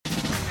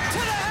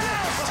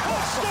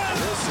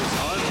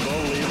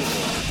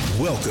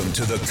Welcome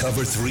to the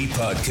Cover 3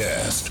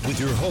 Podcast with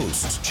your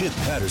hosts, Chip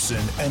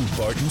Patterson and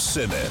Barton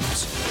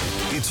Simmons.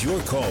 It's your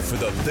call for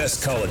the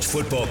best college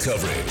football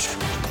coverage.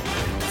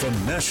 From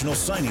National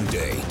Signing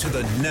Day to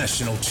the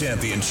National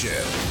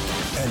Championship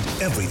and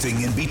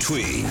everything in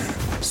between,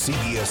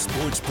 CBS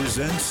Sports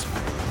presents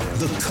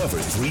the Cover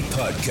 3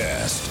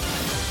 Podcast.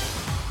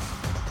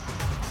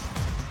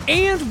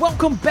 And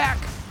welcome back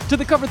to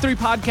the Cover 3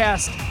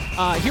 Podcast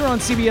here on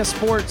CBS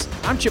Sports.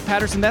 I'm Chip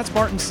Patterson. That's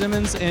Barton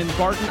Simmons. And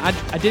Barton, I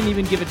didn't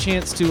even give a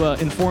chance to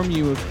inform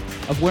you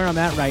of where I'm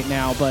at right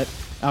now, but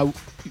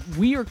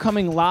we are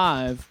coming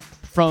live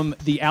from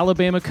the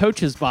Alabama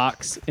coaches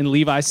box in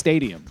Levi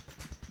Stadium.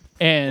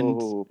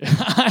 And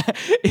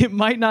it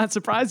might not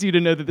surprise you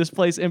to know that this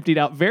place emptied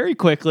out very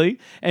quickly,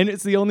 and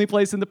it's the only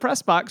place in the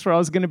press box where I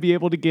was going to be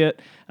able to get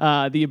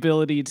the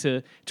ability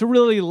to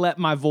really let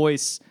my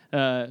voice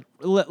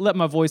let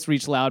my voice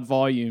reach loud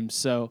volumes.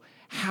 So,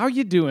 how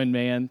you doing,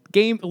 man?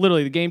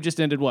 The game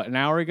just ended. What, an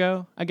hour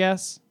ago? I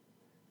guess.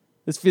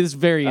 This feels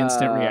very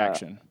instant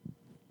reaction.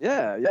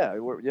 Yeah.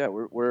 We're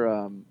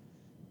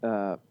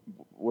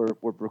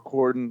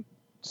recording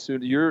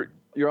soon. You're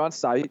on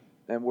site,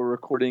 and we're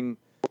recording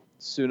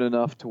soon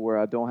enough to where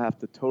I don't have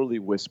to totally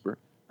whisper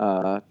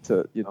to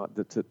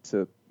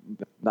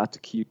not to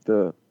keep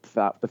the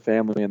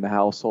family and the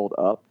household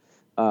up.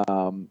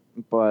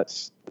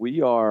 But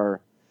we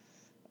are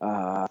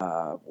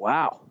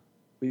wow.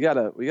 We got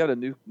a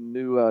new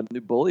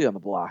bully on the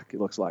block, it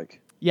looks like.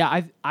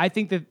 Yeah, I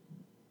think that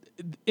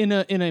in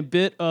a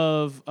bit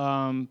of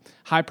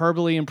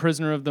hyperbole and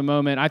prisoner of the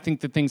moment, I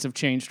think that things have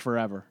changed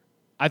forever.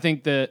 I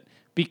think that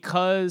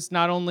because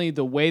not only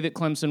the way that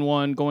Clemson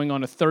won, going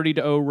on a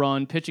 30-0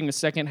 run, pitching a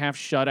second half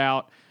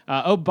shutout.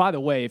 By the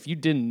way, if you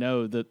didn't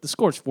know, the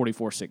score's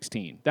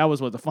 44-16. That was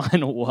what the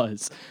final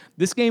was.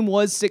 This game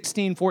was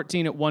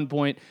 16-14 at one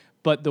point,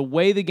 but the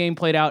way the game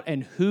played out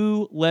and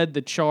who led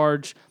the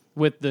charge,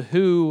 with the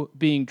who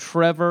being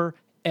Trevor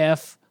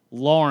F.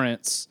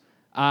 Lawrence,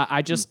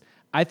 I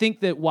think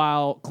that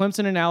while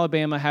Clemson and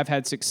Alabama have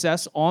had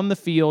success on the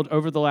field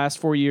over the last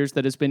 4 years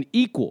that has been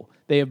equal,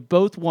 they have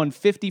both won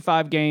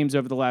 55 games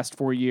over the last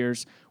 4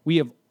 years. We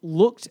have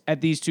looked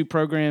at these two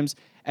programs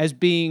as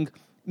being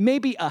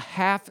maybe a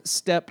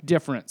half-step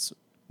difference,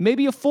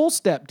 maybe a full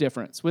step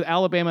difference with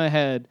Alabama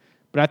ahead,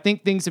 but I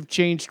think things have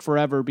changed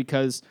forever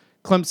because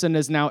Clemson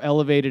has now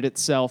elevated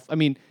itself. I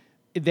mean,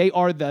 they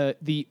are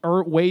the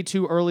way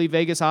too early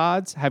Vegas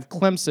odds have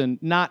Clemson,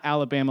 not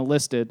Alabama,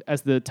 listed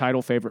as the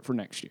title favorite for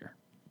next year.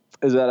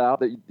 Is that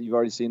out? That you've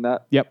already seen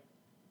that? Yep.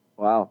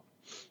 Wow.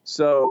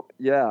 So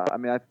yeah, I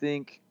mean, I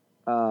think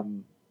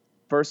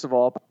first of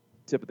all,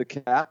 tip of the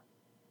cap,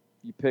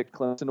 you picked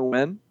Clemson to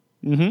win.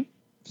 Mm-hmm.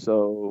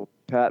 So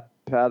pat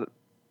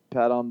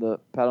on the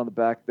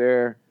back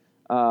there.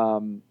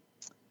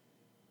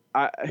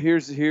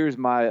 Here's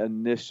my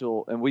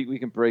initial, and we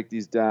can break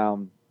these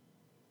down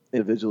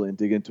individually and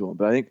dig into them.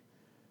 But I think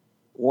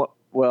I'll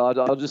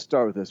just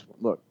start with this one.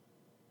 Look,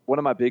 one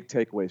of my big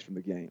takeaways from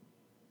the game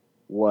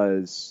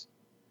was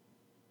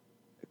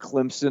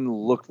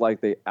Clemson looked like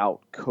they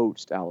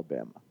out-coached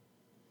Alabama.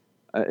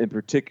 In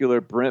particular,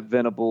 Brent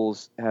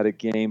Venables had a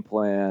game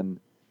plan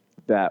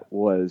that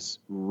was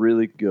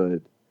really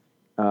good.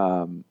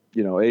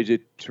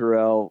 AJ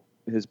Terrell,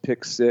 his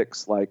pick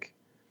six, like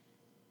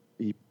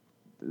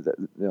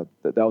that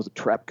was a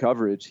trap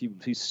coverage.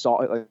 He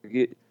saw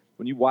it,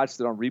 when you watched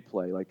it on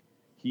replay, like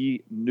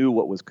he knew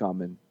what was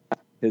coming.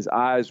 His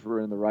eyes were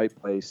in the right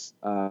place.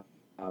 They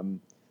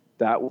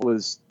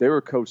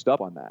were coached up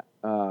on that.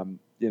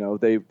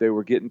 They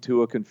were getting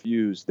Tua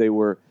confused.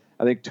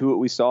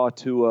 We saw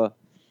Tua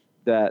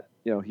that,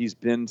 he's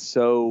been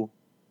so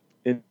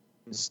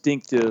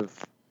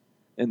instinctive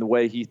in the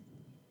way he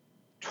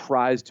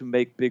tries to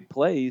make big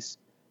plays,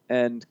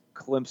 and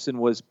Clemson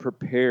was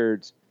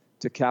prepared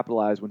to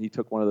capitalize when he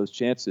took one of those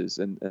chances,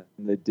 and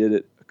they did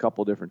it a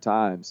couple different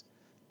times.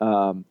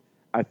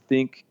 I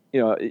think,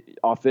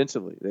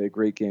 offensively, they had a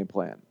great game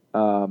plan.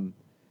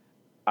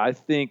 I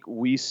think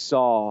we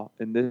saw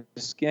in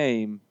this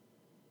game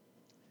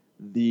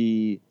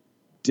the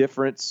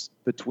difference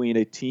between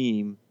a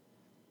team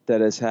that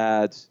has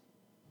had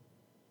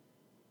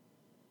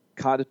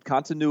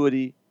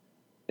continuity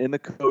in the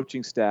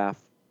coaching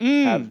staff,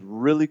 have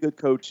really good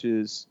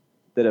coaches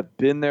that have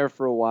been there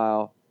for a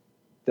while,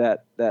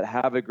 that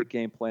have a great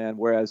game plan.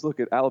 Whereas,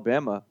 look at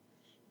Alabama,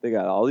 they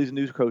got all these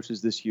new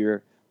coaches this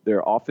year.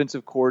 Their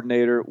offensive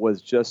coordinator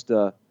was just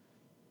a,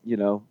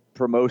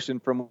 promotion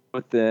from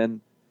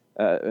within,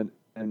 and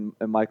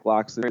Mike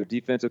Locksley. Their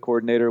defensive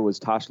coordinator was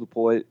Tosh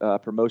Lupoy,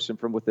 promotion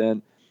from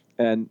within.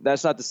 And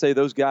that's not to say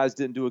those guys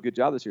didn't do a good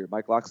job this year.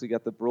 Mike Locksley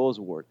got the Broyles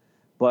Award,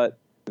 but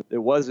it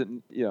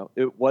wasn't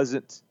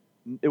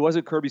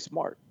Kirby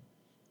Smart.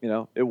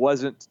 It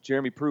wasn't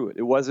Jeremy Pruitt.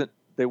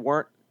 They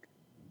weren't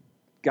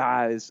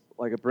guys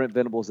like a Brent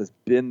Venables that's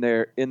been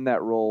there in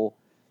that role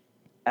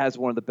as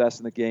one of the best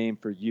in the game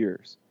for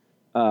years.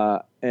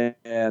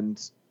 And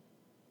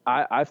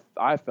I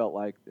felt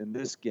like in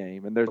this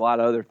game, and there's a lot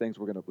of other things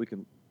we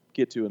can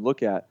get to and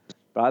look at,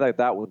 but I think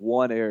that was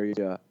one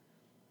area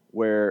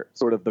where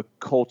sort of the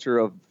culture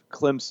of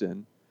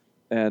Clemson,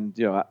 and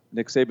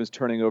Nick Saban's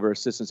turning over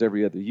assistants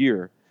every other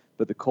year,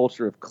 but the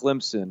culture of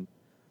Clemson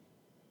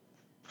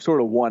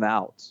sort of won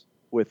out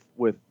with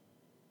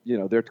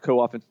their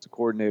co-offensive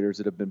coordinators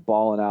that have been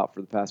balling out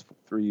for the past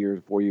 4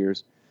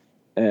 years,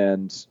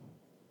 and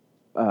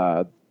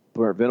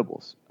Brent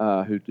Venables,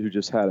 who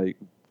just had a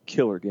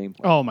killer game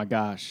plan. Oh my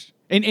gosh!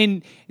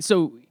 And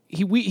so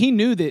he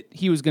knew that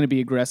he was going to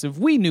be aggressive.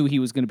 We knew he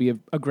was going to be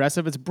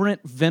aggressive. It's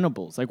Brent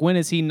Venables. Like, when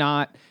is he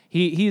not?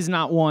 He is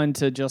not one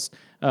to just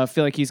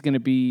feel like he's going to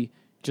be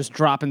just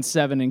dropping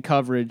 7 in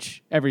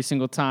coverage every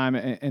single time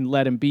and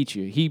let him beat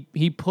you.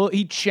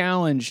 He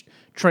challenged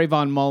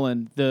Trayvon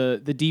Mullen,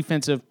 the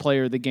defensive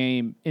player of the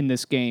game in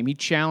this game. He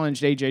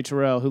challenged A.J.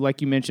 Terrell, who,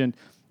 like you mentioned,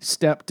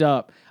 stepped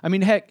up. I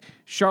mean, heck,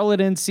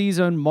 Charlotte end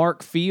season,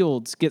 Mark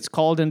Fields gets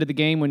called into the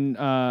game when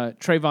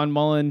Trayvon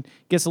Mullen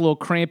gets a little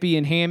crampy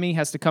and hammy,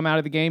 has to come out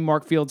of the game.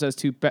 Mark Fields has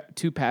two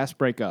pass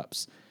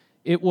breakups.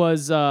 It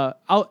was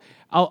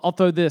I'll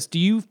throw this. Do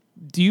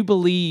you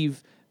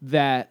believe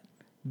that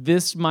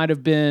this might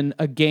have been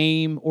a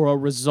game or a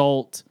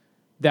result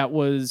that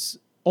was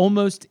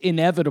almost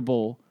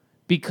inevitable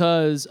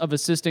because of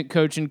assistant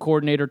coach and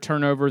coordinator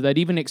turnover that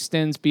even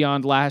extends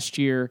beyond last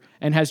year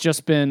and has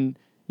just been,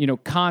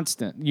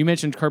 constant? You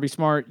mentioned Kirby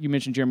Smart. You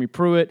mentioned Jeremy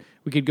Pruitt.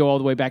 We could go all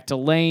the way back to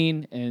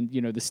Lane and,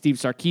 the Steve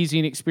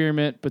Sarkisian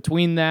experiment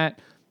between that.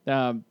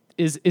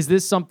 Is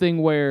this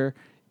something where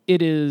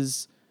it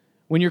is,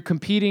 when you're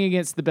competing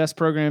against the best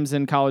programs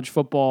in college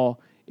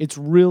football, it's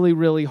really,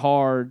 really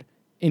hard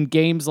in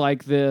games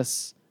like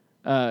this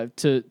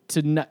to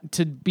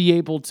be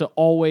able to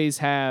always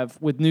have,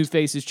 with new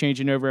faces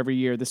changing over every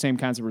year, the same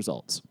kinds of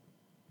results?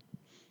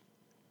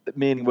 I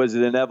mean, was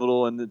it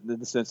inevitable in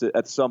the sense that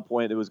at some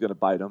point it was going to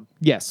bite them?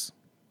 Yes.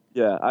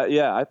 Yeah,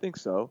 I think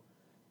so.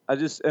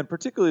 And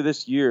particularly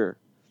this year,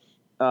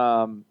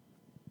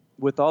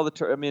 with all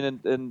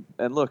the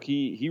and look,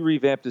 he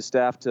revamped his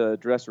staff to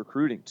address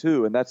recruiting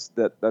too, and that's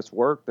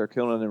work. They're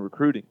killing it in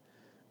recruiting.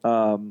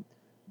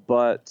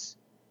 But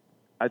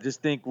I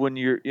just think when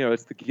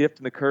it's the gift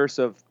and the curse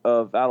of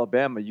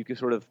Alabama. You can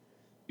sort of,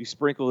 you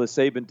sprinkle the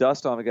Saban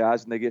dust on the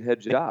guys and they get head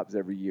jobs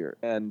every year.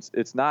 And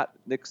it's not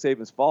Nick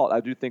Saban's fault. I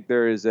do think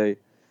there is a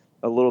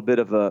little bit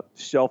of a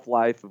shelf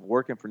life of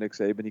working for Nick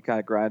Saban. He kind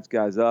of grinds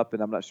guys up,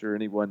 and I'm not sure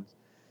anyone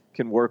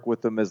can work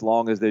with them as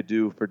long as they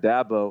do for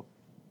Dabo.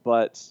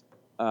 But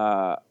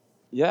I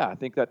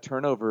think that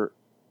turnover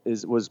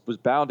was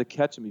bound to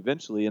catch him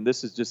eventually, and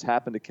this has just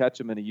happened to catch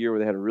him in a year where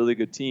they had a really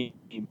good team.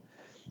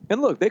 And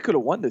look, they could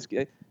have won this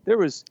game. It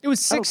was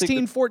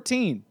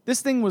 16-14.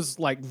 This thing was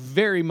like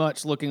very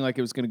much looking like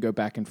it was going to go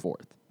back and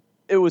forth.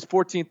 It was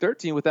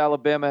 14-13 with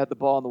Alabama had the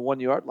ball on the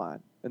 1-yard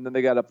line, and then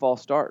they got a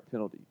false start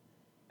penalty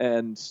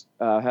and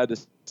had to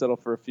settle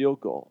for a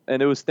field goal.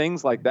 And it was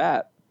things like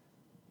that.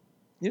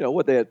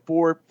 They had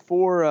four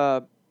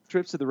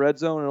trips to the red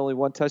zone and only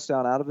one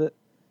touchdown out of it.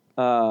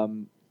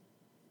 One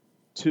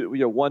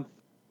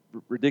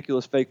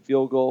ridiculous fake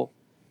field goal.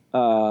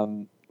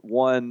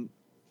 One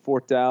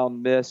fourth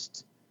down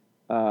missed,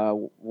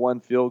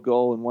 one field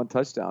goal and one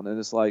touchdown. And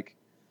it's like,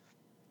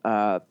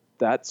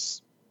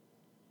 that's,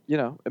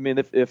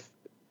 if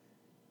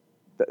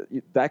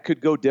that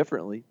could go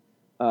differently.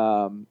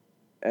 And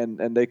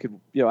they could,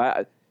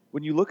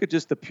 when you look at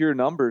just the pure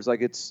numbers,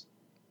 like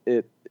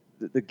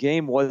the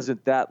game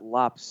wasn't that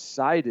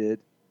lopsided.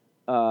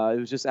 It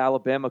was just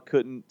Alabama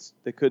couldn't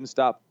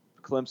stop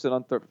Clemson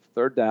on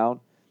third down,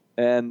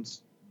 and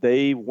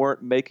they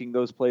weren't making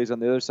those plays on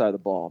the other side of the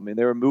ball. I mean,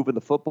 they were moving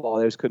the football.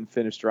 They just couldn't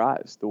finish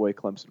drives the way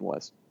Clemson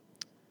was.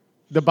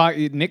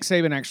 Nick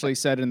Saban actually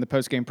said in the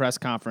post-game press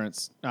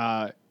conference,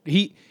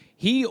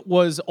 he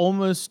was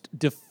almost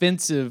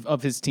defensive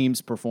of his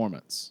team's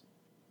performance.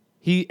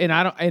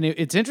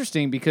 It's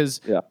interesting because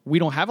we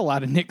don't have a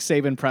lot of Nick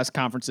Saban press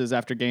conferences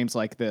after games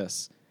like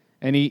this.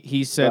 And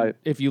he said,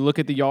 If you look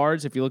at the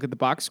yards, if you look at the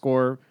box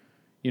score,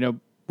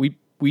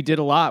 we did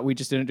a lot. We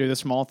just didn't do the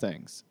small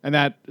things, and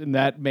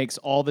that makes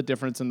all the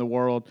difference in the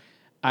world.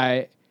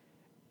 What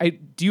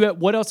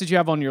else did you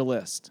have on your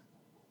list?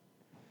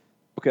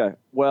 Okay,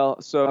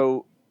 well,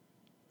 so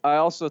I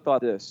also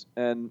thought this,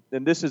 and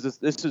this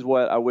is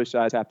what I wish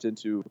I tapped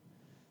into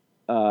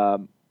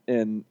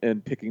in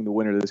picking the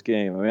winner of this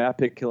game. I mean, I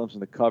picked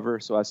Clemson to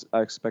cover, so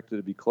I expected it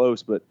to be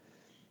close, but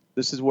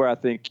this is where I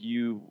think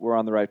you were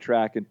on the right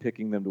track in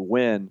picking them to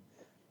win.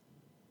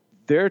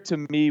 There, to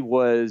me,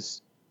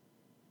 was.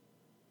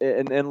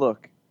 And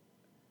look,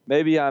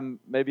 maybe I'm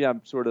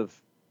sort of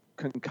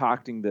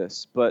concocting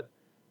this,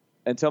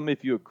 and tell me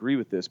if you agree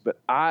with this, but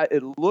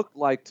it felt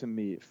like to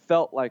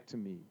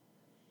me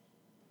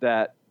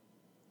that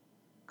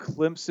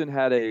Clemson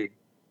had a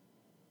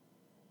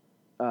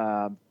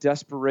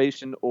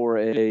desperation or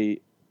a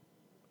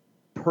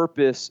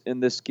purpose in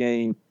this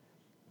game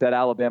that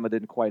Alabama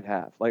didn't quite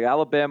have. Like,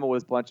 Alabama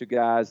was a bunch of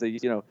guys that,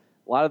 a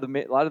lot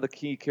of the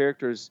key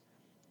characters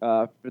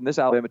in this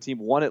Alabama team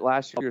won it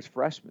last year as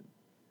freshmen.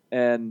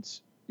 And,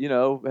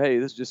 hey,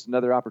 this is just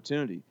another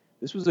opportunity.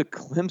 This was a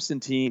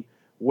Clemson team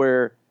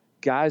where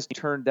guys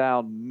turned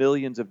down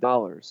millions of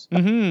dollars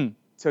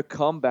to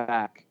come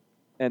back,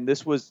 and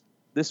this was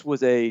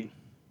a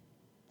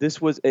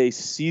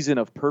season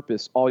of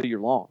purpose all year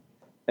long,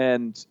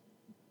 and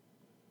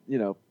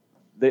they're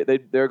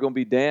going to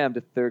be damned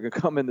if they're going to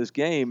come in this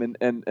game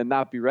and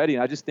not be ready.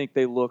 And I just think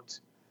they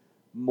looked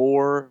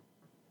more.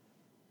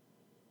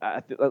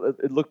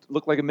 It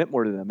looked like it meant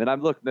more to them. And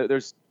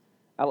it's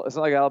not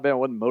like Alabama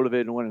wasn't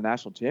motivated to win a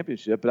national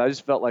championship, but I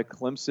just felt like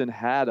Clemson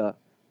had a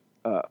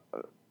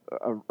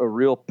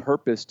real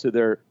purpose to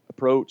their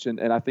approach, and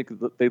I think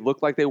they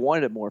looked like they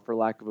wanted it more, for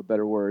lack of a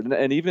better word.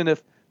 And even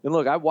if, and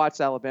look, I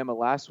watched Alabama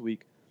last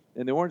week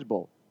in the Orange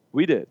Bowl.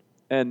 We did,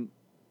 and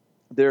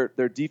their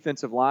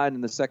defensive line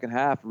in the second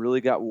half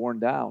really got worn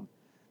down.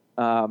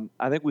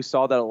 I think we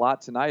saw that a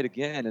lot tonight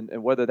again,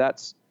 and whether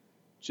that's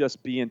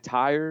just being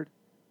tired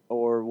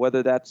or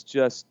whether that's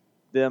just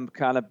them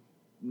kind of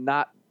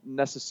not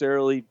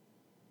necessarily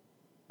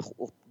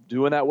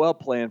doing that well,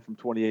 playing from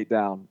 28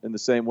 down in the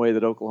same way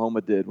that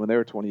Oklahoma did when they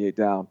were 28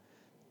 down.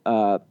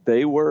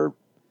 They were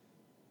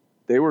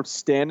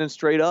standing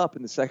straight up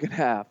in the second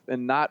half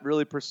and not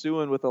really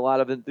pursuing with a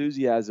lot of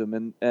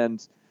enthusiasm.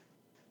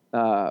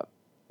 I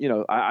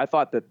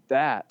thought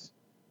that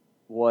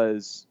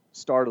was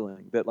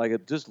startling, that like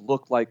it just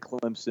looked like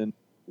Clemson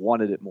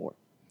wanted it more.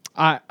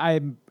 I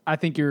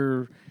think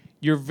you're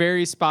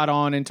very spot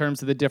on in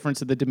terms of the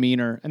difference of the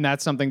demeanor, and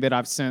that's something that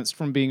I've sensed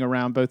from being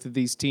around both of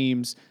these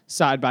teams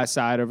side by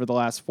side over the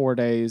last 4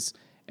 days.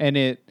 And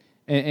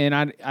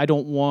I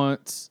don't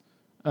want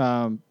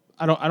I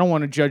don't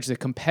want to judge the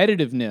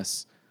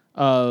competitiveness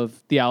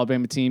of the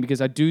Alabama team,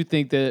 because I do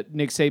think that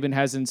Nick Saban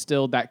has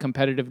instilled that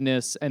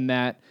competitiveness and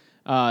that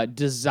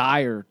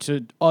desire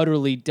to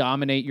utterly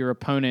dominate your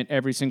opponent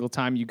every single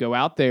time you go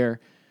out there.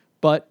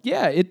 But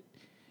yeah,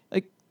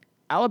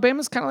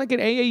 Alabama's kind of like an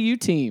AAU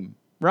team,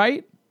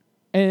 right?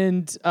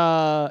 And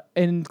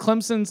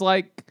Clemson's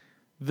like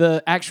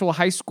the actual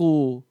high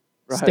school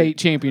state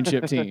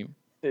championship team.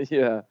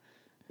 Yeah.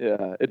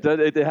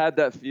 It had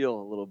that feel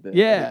a little bit.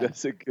 Yeah,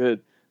 that's a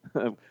good.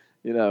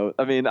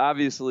 I mean,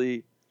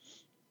 obviously,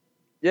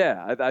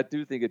 yeah. I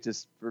do think it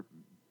just,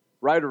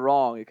 right or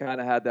wrong, it kind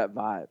of had that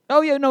vibe.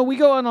 Oh yeah, no, we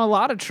go on a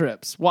lot of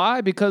trips.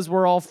 Why? Because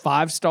we're all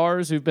 5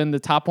 stars who've been the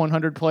top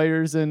 100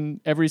 players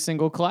in every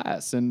single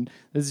class, and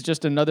this is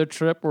just another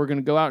trip where we're going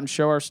to go out and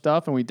show our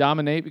stuff, and we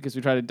dominate because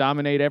we try to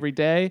dominate every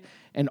day.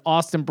 And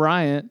Austin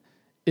Bryant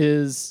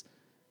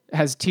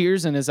has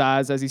tears in his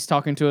eyes as he's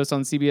talking to us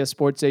on CBS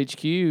Sports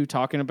HQ,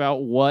 talking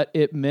about what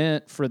it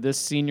meant for this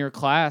senior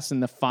class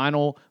and the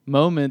final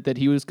moment that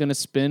he was going to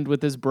spend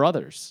with his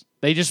brothers.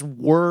 They just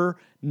were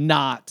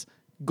not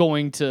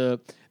going to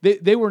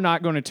they were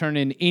not going to turn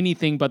in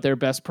anything but their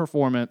best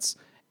performance,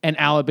 and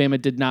Alabama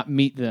did not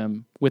meet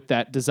them with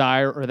that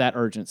desire or that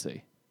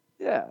urgency.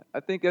 Yeah, I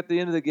think at the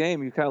end of the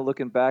game, you're kind of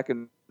looking back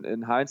in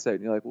hindsight,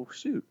 and you're like, well,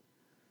 shoot,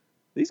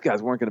 these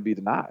guys weren't going to be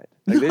denied.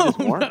 Like, they just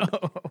weren't.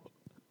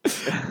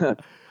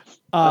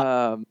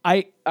 All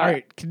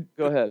right.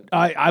 Go ahead.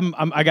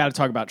 I got to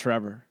talk about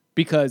Trevor,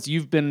 because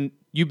you've been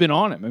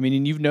on him. I mean,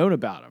 and you've known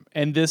about him,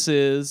 and this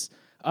is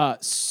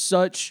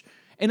such.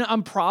 And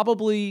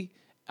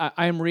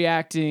I'm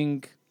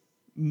reacting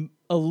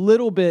a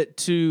little bit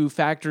to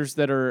factors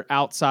that are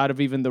outside of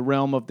even the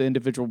realm of the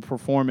individual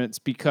performance,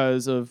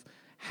 because of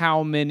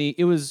how many.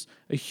 It was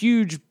a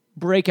huge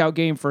breakout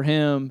game for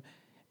him.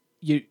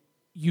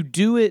 You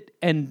do it,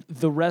 and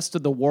the rest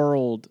of the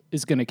world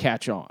is going to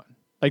catch on.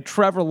 Like,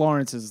 Trevor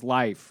Lawrence's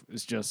life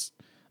is just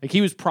like,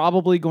 he was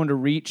probably going to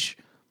reach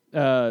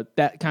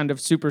that kind of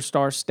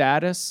superstar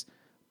status,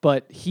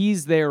 but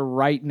he's there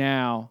right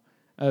now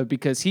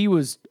because he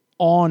was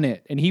on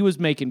it, and he was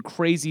making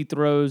crazy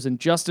throws, and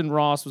Justin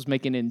Ross was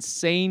making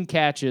insane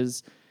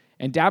catches.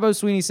 And Dabo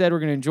Swinney said, we're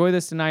going to enjoy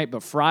this tonight,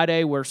 but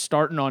Friday we're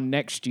starting on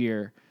next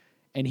year.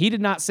 And he did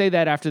not say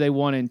that after they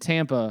won in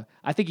Tampa.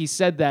 I think he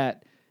said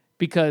that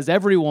because all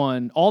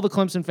the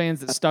Clemson fans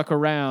that stuck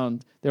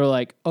around, they were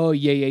like, oh,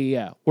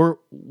 yeah.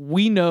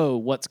 We know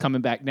what's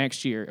coming back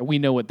next year, and we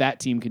know what that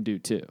team can do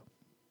too.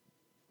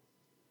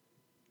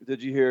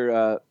 Did you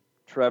hear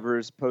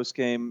Trevor's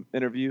post-game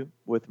interview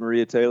with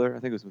Maria Taylor? I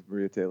think it was with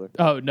Maria Taylor.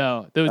 Oh,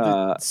 no. There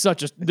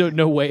was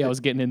no way I was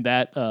getting in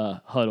that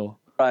huddle.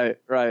 Right.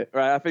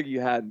 I think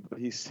you had.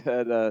 He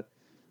said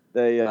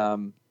they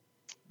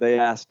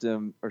asked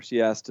him, or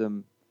she asked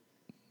him,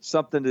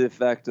 something to the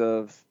effect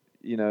of,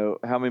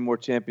 how many more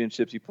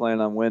championships you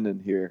plan on winning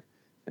here?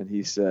 And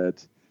he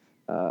said,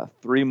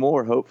 3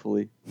 more,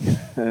 hopefully.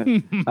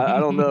 I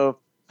don't know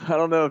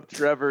if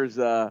Trevor's.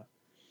 I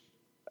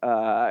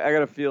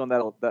got a feeling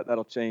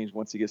that'll change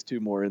once he gets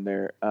 2 more in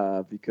there,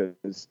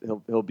 because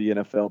he'll be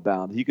NFL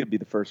bound. He could be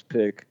the first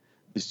pick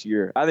this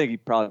year. I think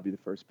he'd probably be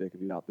the first pick if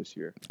he's out this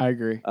year. I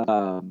agree.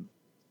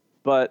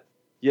 But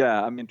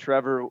yeah, I mean,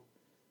 Trevor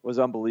was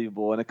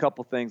unbelievable, and a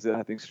couple things that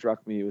I think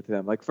struck me with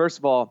him. Like, first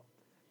of all,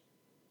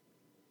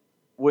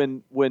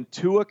 when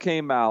Tua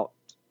came out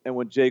and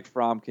when Jake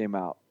Fromm came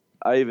out,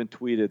 I even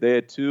tweeted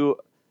they're 2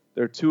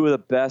 of the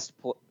best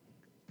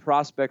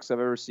prospects I've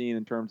ever seen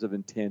in terms of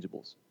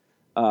intangibles.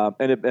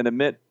 And it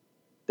meant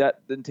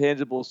that the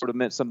intangible sort of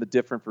meant something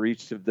different for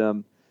each of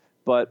them.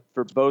 But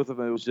for both of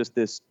them, it was just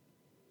this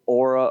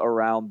aura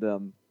around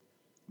them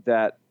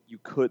that you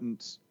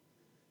couldn't,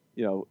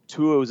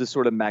 Tua was this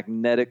sort of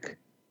magnetic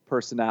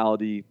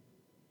personality,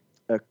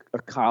 a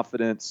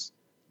confidence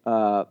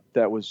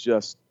that was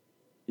just,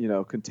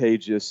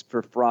 contagious.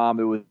 For Fromm,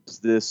 it was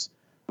this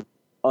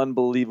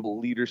unbelievable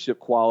leadership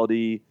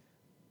quality,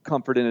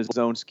 comfort in his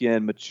own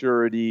skin,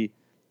 maturity.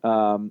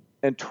 And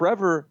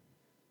Trevor,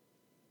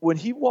 when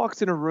he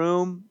walks in a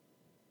room,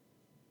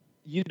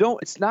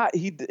 it's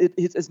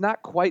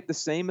not quite the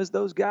same as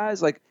those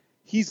guys. Like,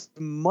 he's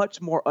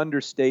much more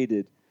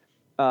understated.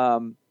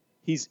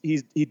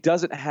 He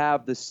doesn't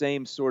have the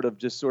same sort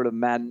of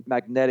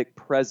magnetic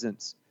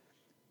presence.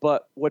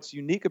 But what's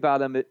unique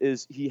about him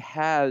is he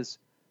has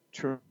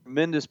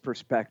tremendous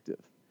perspective,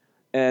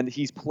 and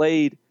he's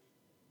been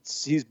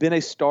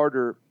a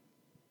starter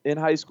in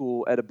high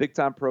school at a big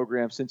time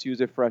program since he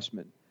was a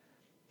freshman.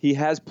 He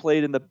has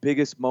played in the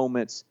biggest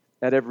moments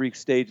at every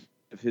stage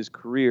of his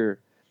career,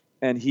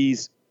 and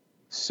he's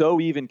so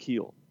even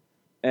keeled.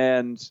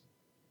 And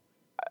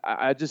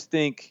I just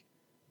think,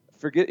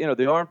 forget,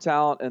 the arm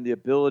talent and the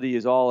ability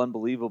is all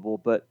unbelievable,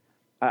 but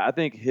I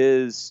think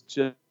his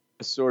just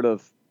sort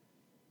of,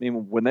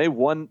 when they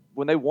won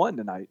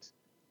tonight,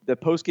 the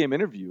post game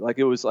interview, like,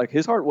 it was like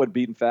his heart wasn't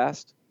beating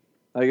fast.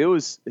 Like,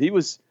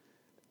 his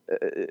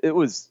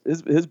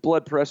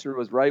blood pressure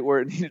was right where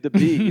it needed to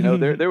be.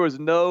 There was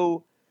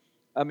no,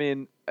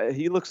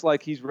 he looks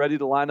like he's ready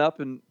to line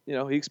up, and,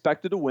 he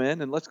expected to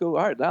win, and let's go.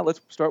 All right, now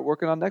let's start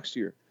working on next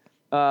year.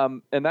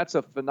 And that's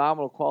a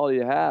phenomenal quality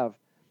to have.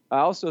 I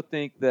also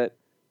think that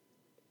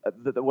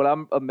what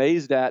I'm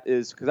amazed at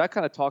is, because I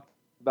kind of talked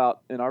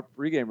about in our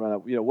pregame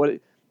run-up, what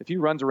if he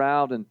runs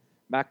around and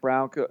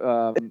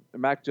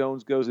Mac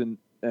Jones goes and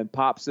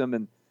pops him,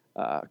 and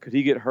could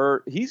he get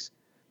hurt? He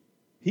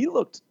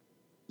looked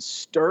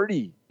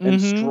sturdy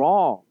and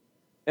strong,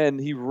 and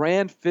he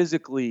ran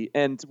physically.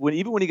 And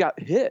even when he got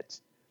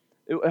hit,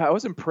 I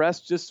was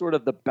impressed just sort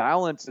of the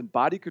balance and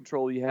body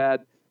control he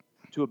had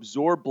to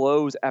absorb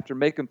blows after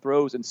making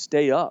throws and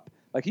stay up.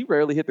 Like, he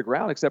rarely hit the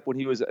ground except when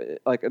he was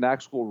like an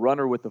actual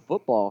runner with the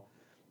football.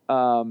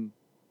 And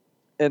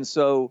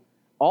so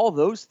all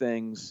those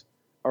things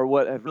are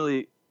what have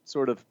really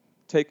sort of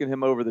taken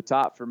him over the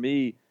top for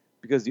me,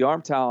 because the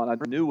arm talent I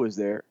knew was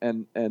there,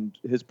 and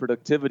his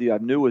productivity I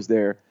knew was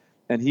there.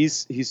 And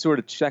he's sort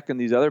of checking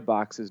these other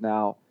boxes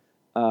now.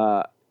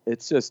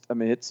 It's just,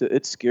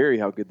 it's scary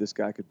how good this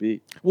guy could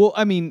be. Well,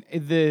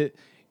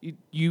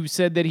 you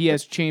said that he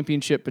has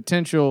championship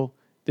potential.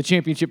 The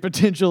championship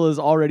potential has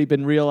already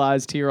been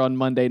realized here on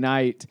Monday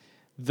night.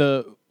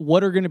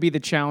 What are going to be the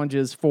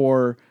challenges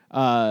for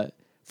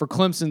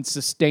Clemson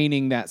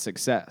sustaining that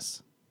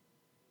success?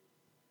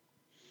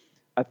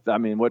 It's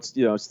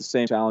the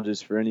same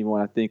challenges for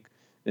anyone, I think,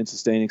 in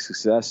sustaining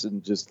success,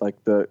 and just like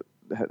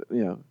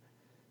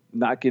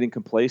not getting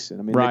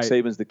complacent. Right. Nick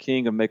Saban's the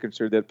king of making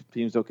sure that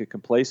teams don't get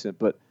complacent.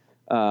 But,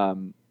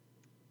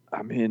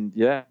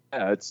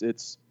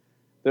 it's.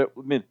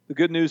 The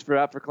good news for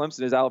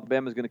Clemson is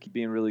Alabama's going to keep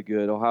being really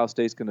good. Ohio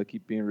State's going to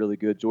keep being really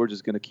good.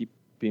 Georgia's going to keep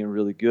being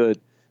really good.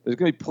 There's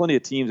going to be plenty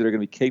of teams that are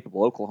going to be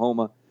capable.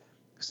 Oklahoma.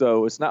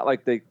 So it's not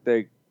like they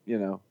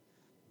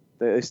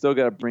still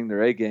got to bring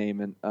their A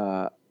game. And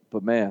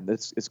but man,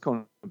 it's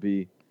going to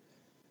be.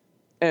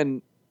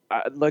 And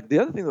the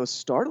other thing that was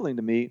startling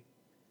to me,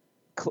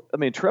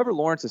 Trevor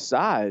Lawrence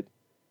aside,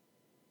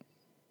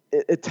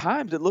 at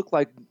times it looked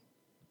like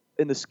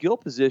in the skill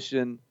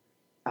position,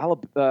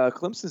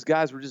 Clemson's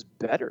guys were just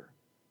better.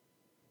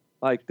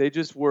 Like, they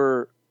just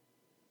were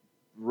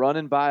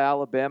running by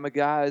Alabama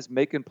guys,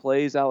 making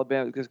plays. The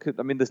Alabama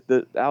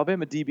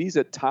DBs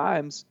at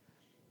times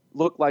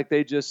looked like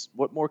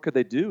what more could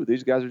they do?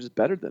 These guys are just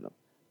better than them.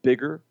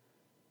 Bigger,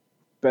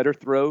 better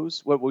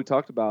throws. What we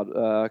talked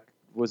about,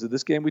 was it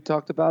this game we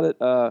talked about it?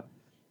 A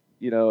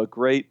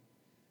great,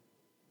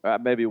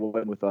 maybe it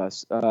wasn't with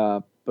us.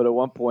 But at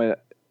one point,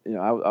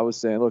 I was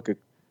saying, look,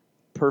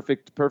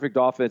 perfect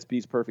offense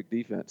beats perfect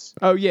defense.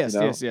 Oh, yes,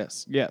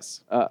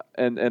 yes.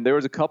 And there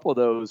was a couple of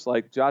those,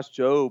 like Josh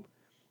Jobe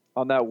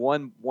on that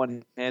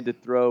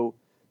one-handed throw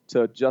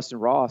to Justin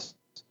Ross.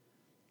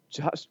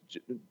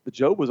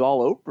 Jobe was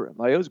all over him.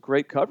 Like, it was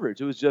great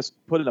coverage. It was just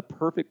put in a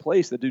perfect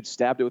place. The dude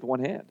stabbed it with one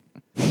hand.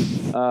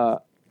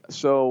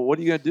 So what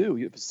are you going to do?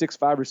 You have a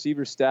 6'5"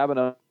 receiver stabbing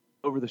a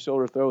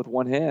over-the-shoulder throw with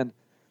one hand.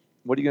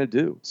 What are you going to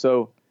do?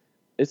 So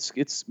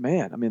it's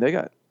man, they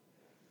got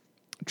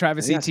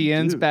Travis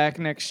Etienne's back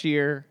next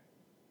year.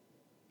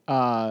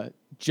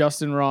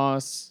 Justin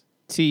Ross,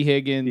 T.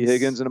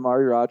 Higgins. And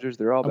Amari Rodgers.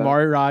 They're all back.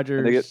 Amari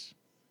Rodgers.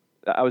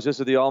 I was just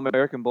at the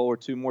All-American Bowl where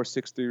two more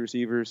 6'3"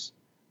 receivers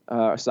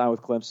signed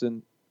with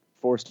Clemson,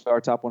 4-star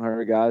top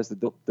 100 guys.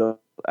 They'll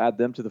add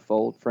them to the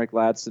fold, Frank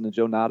Ladson and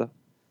Joe Nada.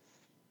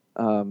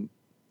 The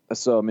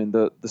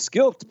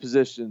skill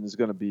position is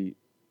going to be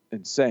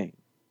insane.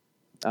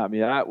 I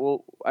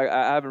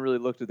haven't really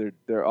looked at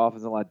their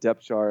offensive line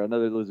depth chart. I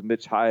know there's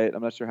Mitch Hyatt.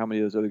 I'm not sure how many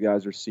of those other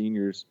guys are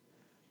seniors,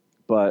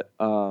 but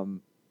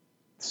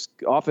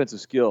offensive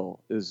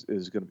skill is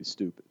going to be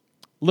stupid.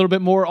 A little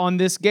bit more on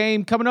this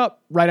game coming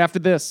up right after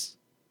this.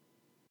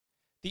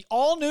 The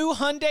all-new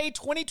Hyundai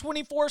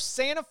 2024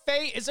 Santa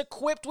Fe is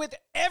equipped with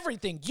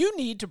everything you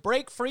need to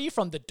break free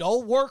from the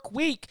dull work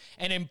week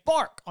and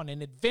embark on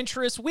an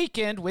adventurous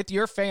weekend with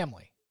your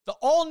family. The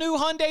all-new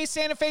Hyundai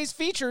Santa Fe's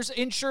features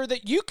ensure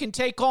that you can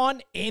take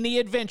on any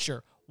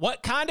adventure.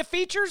 What kind of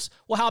features?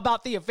 Well, how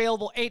about the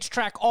available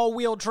H-Track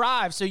all-wheel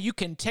drive so you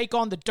can take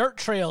on the dirt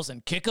trails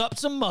and kick up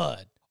some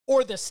mud?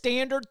 Or the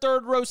standard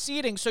third-row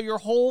seating so your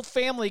whole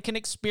family can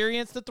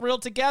experience the thrill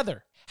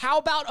together? How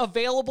about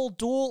available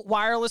dual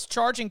wireless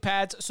charging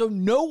pads so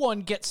no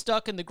one gets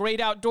stuck in the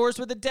great outdoors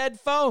with a dead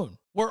phone?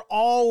 We're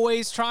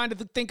always trying to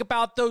think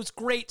about those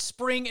great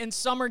spring and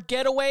summer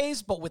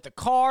getaways, but with a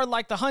car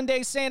like the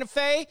Hyundai Santa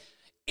Fe,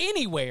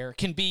 anywhere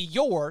can be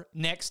your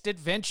next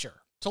adventure.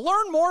 To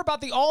learn more about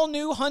the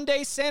all-new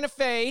Hyundai Santa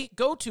Fe,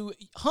 go to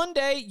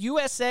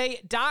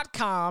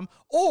HyundaiUSA.com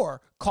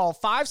or call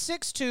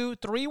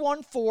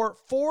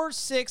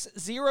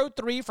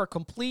 562-314-4603 for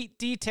complete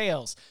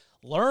details.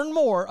 Learn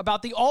more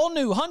about the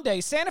all-new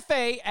Hyundai Santa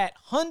Fe at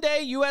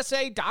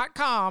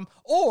HyundaiUSA.com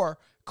or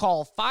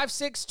call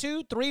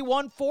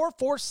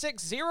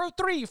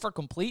 562-314-4603 for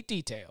complete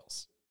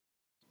details.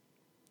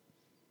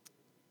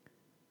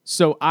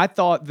 So I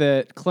thought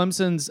that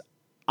Clemson's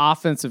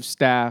offensive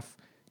staff,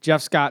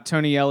 Jeff Scott,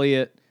 Tony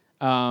Elliott,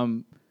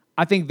 I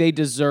think they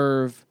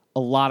deserve a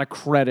lot of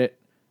credit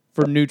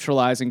for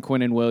neutralizing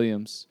Quinnen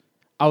Williams.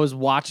 I was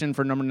watching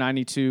for number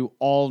 92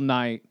 all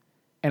night,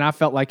 and I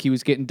felt like he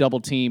was getting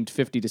double-teamed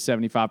 50 to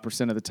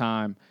 75% of the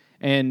time.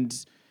 And,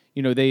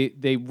 you know,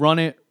 they run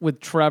it with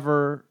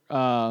Trevor,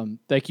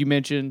 like you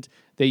mentioned.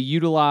 They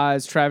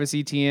utilize Travis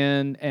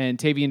Etienne and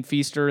Tavian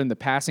Feaster in the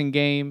passing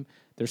game.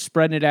 They're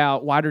spreading it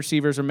out. Wide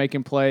receivers are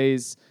making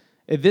plays.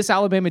 This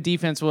Alabama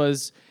defense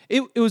was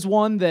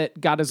one that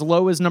got as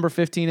low as number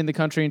 15 in the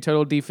country in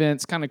total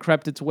defense, kind of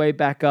crept its way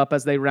back up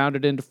as they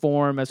rounded into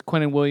form, as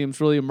Quinnen Williams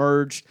really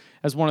emerged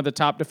as one of the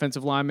top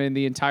defensive linemen in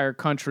the entire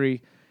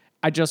country.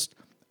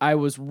 I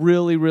was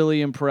really,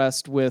 really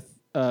impressed with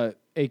a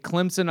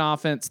Clemson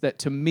offense that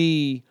to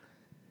me,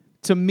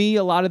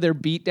 a lot of their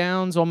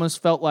beatdowns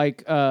almost felt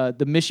like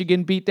the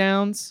Michigan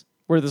beatdowns,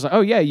 where there's like,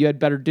 oh yeah, you had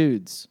better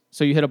dudes,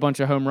 so you hit a bunch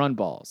of home run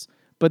balls.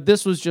 But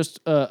this was just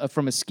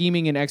from a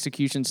scheming and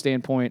execution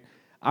standpoint.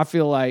 I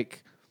feel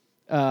like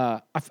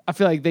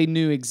they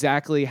knew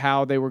exactly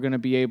how they were going to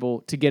be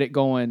able to get it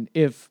going.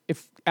 If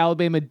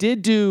Alabama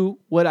did do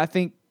what I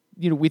think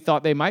we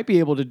thought they might be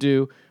able to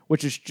do,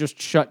 which is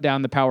just shut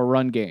down the power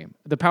run game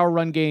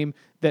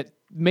that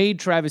made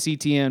Travis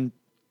Etienne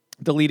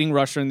the leading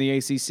rusher in the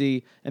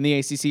ACC and the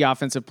ACC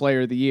Offensive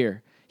Player of the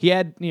Year. He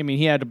had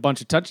a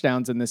bunch of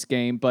touchdowns in this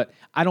game, but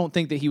I don't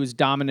think that he was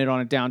dominant on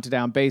a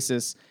down-to-down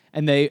basis.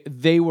 And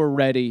they were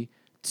ready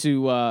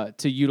to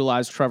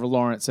utilize Trevor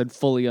Lawrence and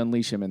fully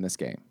unleash him in this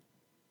game.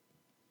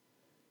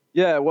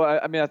 Yeah, well,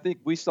 I mean, I think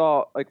we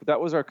saw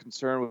that was our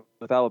concern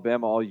with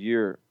Alabama all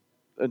year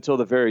until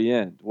the very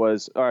end.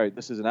 Was all right.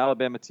 This is an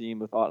Alabama team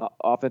with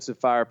offensive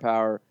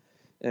firepower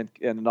and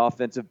an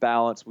offensive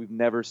balance we've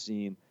never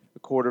seen. A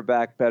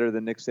quarterback better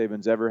than Nick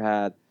Saban's ever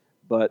had.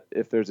 But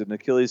if there's an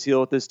Achilles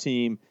heel with this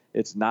team,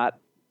 it's not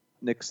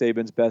Nick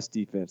Saban's best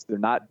defense. They're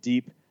not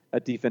deep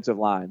at defensive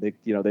line.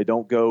 They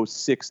don't go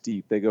 6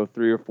 deep. They go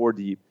 3 or 4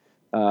 deep.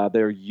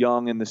 They're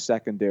young in the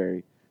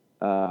secondary,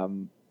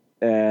 and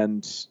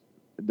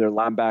their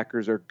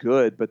linebackers are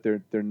good, but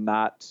they're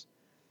not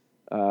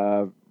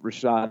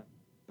Rashaan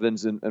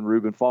Evans and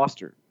Reuben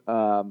Foster.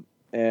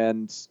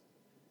 And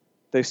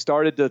they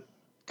started to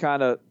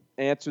kind of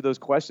answer those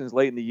questions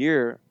late in the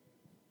year,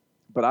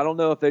 but I don't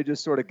know if they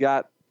just sort of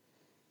got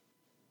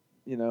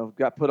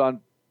put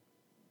on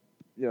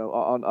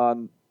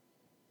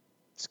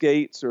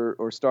skates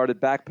or started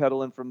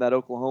backpedaling from that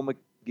Oklahoma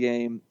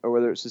game, or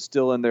whether it's just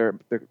still in their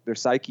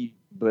psyche.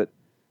 But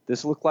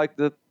this looked like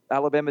the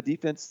Alabama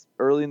defense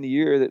early in the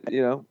year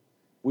that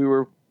we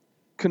were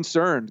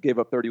concerned gave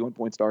up 31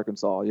 points to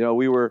Arkansas.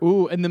 We were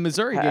in the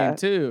Missouri game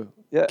too.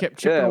 Yeah, kept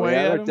chipping away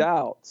at our them.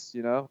 Doubts.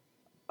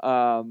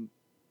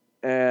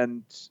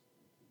 And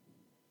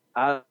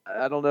I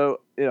don't know.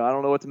 I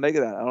don't know what to make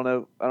of that. I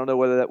don't know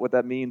what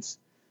that means.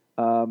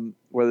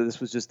 Whether this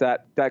was just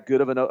that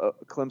good of a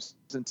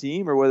Clemson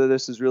team, or whether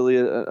this is really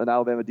an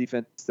Alabama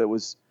defense that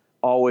was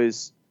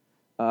always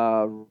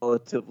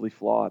relatively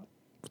flawed.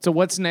 So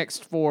what's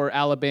next for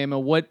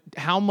Alabama?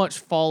 How much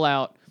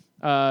fallout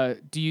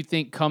do you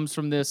think comes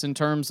from this in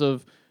terms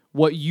of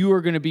what you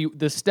are going to be,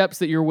 the steps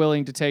that you're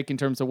willing to take in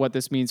terms of what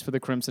this means for the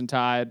Crimson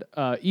Tide,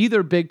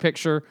 either big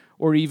picture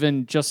or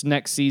even just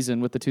next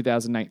season with the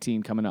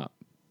 2019 coming up?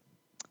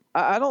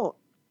 I don't.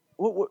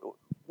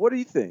 What do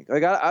you think?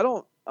 Like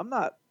I'm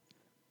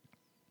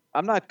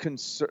not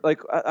concerned. Like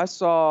I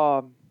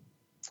saw,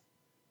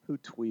 who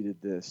tweeted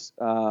this?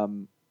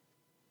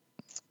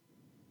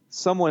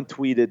 Someone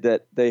tweeted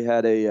that they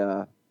had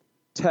a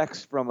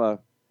text from a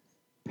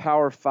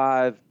Power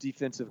 5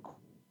 defensive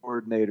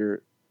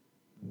coordinator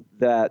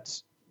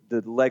that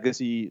the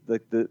legacy,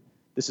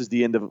 this is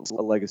the end of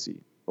a legacy.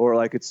 or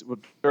like it's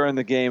during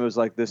the game, it was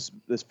like this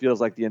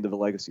feels like the end of a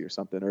legacy or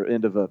something, or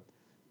end of a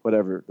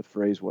whatever the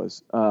phrase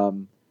was. I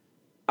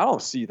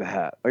don't see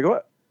that. Like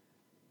what?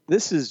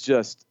 This is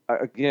just,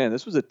 again,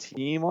 this was a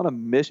team on a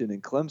mission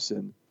in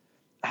Clemson.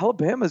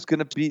 Alabama's going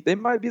to be, they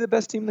might be the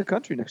best team in the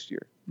country next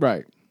year.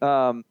 Right.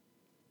 I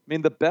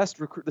mean,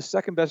 the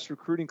second best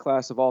recruiting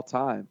class of all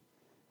time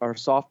are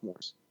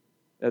sophomores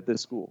at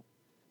this school.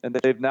 And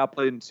they've now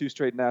played in 2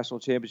 straight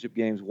national championship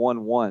games,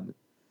 won 1.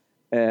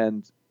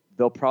 And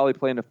they'll probably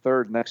play in a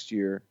 3rd next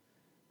year.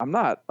 I'm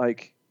not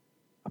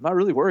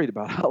really worried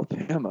about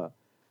Alabama.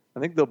 I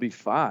think they'll be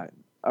fine.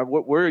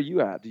 Where are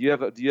you at? Do you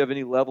have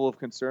any level of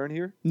concern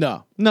here?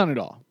 No, none at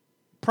all.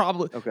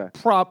 Probably. Okay.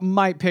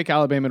 Might pick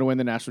Alabama to win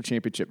the national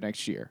championship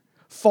next year.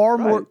 Right.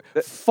 More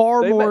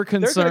concerned. They're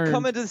going to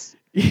come into this.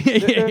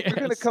 They're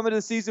going to come into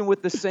the season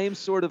with the same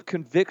sort of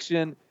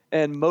conviction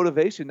and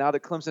motivation now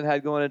that Clemson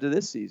had going into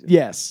this season.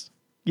 Yes.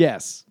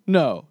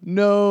 No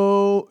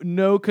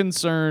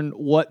concern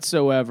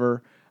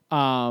whatsoever.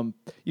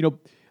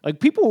 Like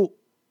people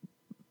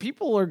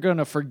are going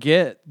to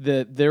forget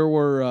that there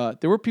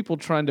were people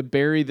trying to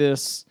bury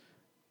this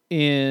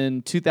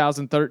in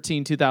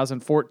 2013,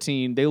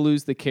 2014. They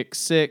lose the kick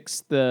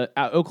 6. The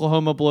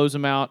Oklahoma blows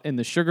them out in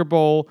the Sugar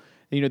Bowl.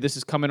 This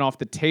is coming off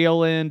the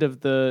tail end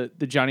of the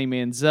Johnny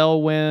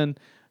Manziel win.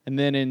 And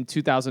then in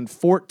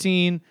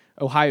 2014,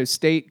 Ohio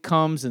State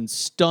comes and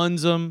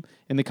stuns them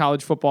in the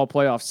college football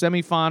playoff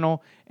semifinal.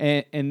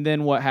 And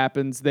then what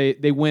happens?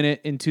 They win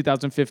it in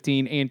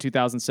 2015 and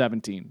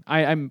 2017.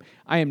 I am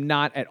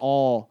not at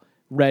all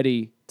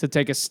ready to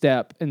take a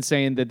step in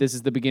saying that this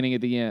is the beginning of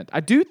the end.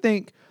 I do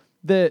think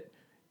that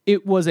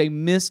it was a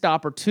missed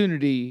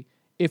opportunity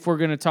if we're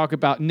going to talk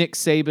about Nick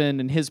Saban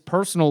and his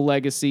personal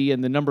legacy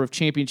and the number of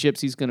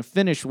championships he's going to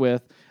finish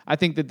with. I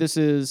think that this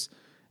is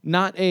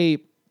not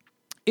it's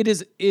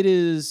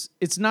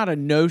not a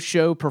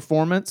no-show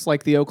performance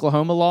like the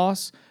Oklahoma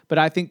loss, but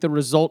I think the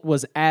result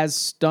was as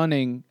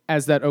stunning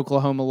as that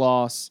Oklahoma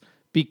loss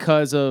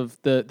because of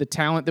the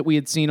talent that we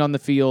had seen on the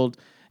field.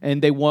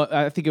 And they won.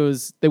 I think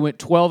they went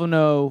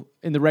 12-0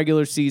 in the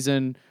regular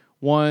season,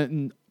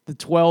 won the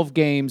 12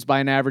 games by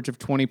an average of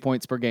 20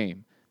 points per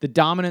game. The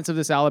dominance of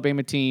this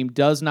Alabama team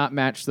does not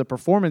match the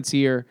performance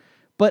here,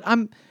 but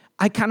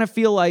I kind of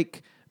feel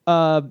like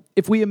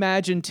if we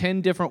imagine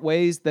 10 different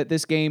ways that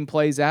this game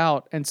plays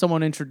out and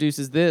someone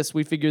introduces this,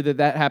 we figure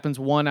that happens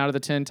 1 out of the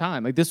 10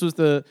 times. Like this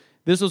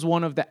was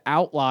one of the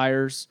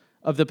outliers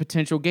of the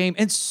potential game.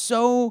 And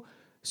so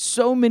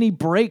many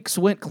breaks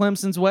went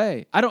Clemson's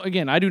way.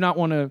 I do not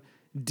want to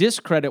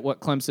discredit what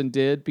Clemson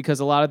did because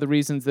a lot of the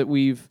reasons that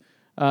we've,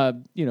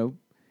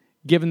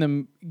 given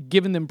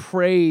them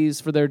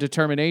praise for their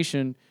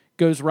determination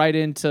goes right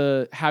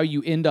into how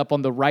you end up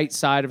on the right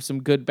side of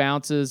some good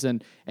bounces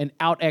and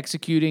out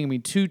executing. I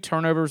mean, 2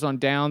 turnovers on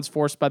downs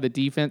forced by the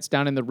defense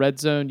down in the red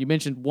zone. You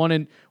mentioned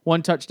one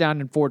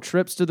touchdown and 4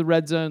 trips to the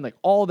red zone. Like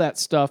all that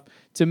stuff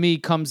to me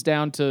comes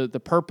down to the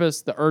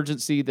purpose, the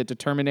urgency, the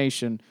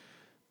determination.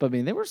 But I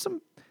mean, there were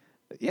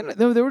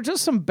there were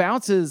just some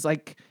bounces,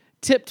 like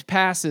tipped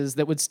passes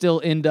that would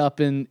still end up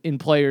in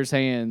players'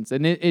 hands.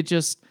 And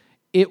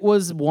it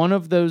was one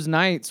of those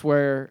nights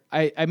where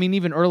I mean,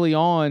 even early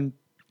on,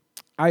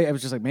 I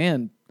was just like,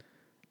 man,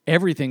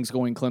 everything's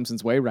going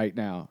Clemson's way right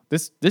now.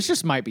 This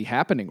just might be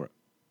happening.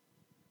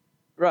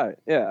 Right.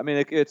 Yeah. I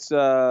mean,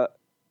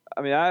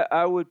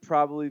 I would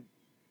probably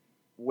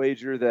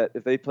wager that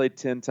if they played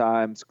 10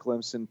 times,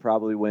 Clemson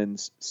probably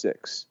wins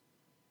 6.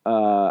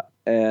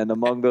 And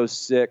among those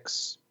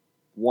 6,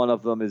 one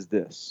of them is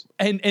this.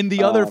 And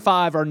the other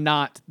 5 are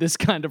not this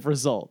kind of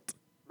result.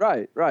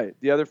 Right.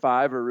 The other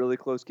 5 are really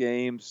close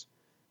games,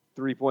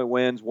 3-point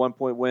wins,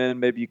 1-point win.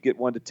 Maybe you get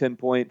 1 to 10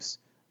 points.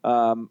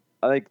 I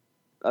think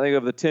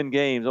of the 10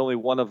 games, only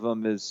one of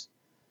them is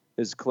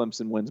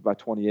Clemson wins by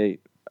 28.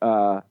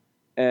 And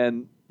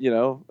in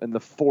the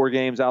 4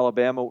 games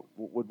Alabama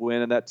would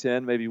win in that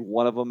 10, maybe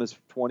one of them is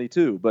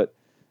 22. But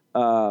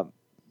no,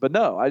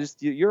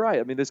 you're right.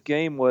 I mean, this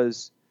game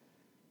wasn't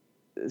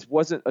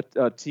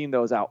a team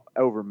that was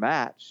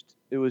overmatched.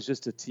 It was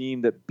just a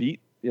team that beat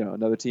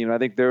another team. And I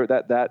think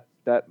that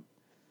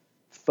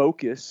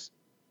focus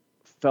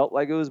felt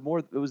like it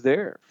was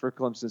there for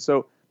Clemson.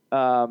 So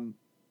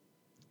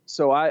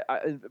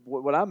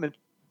what I'm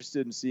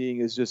interested in seeing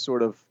is just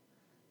sort of,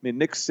 I mean,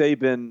 Nick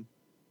Saban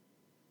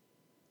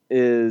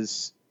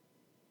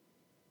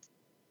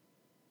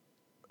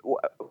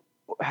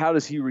how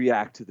does he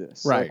react to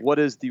this? Right. Like, what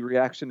is the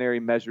reactionary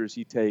measures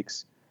he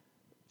takes?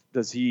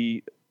 Does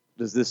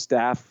this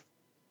staff,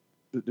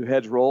 do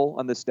heads roll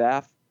on the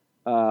staff?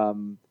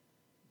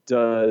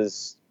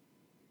 Is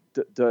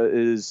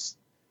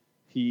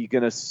he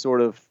going to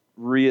sort of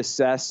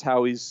reassess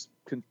how he's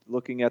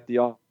looking at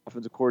the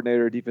offensive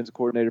coordinator, defensive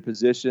coordinator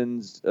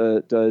positions?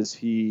 Does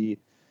he?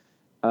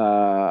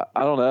 I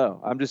don't know.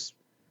 I'm just,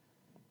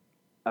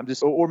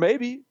 or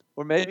maybe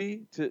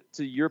to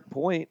your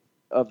point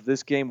of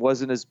this game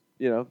wasn't as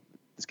the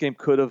This game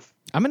could have.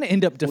 I'm going to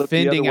end up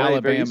defending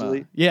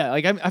Alabama. Yeah,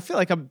 like I feel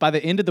like by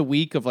the end of the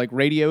week of like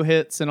radio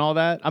hits and all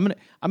that, I'm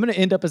gonna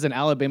end up as an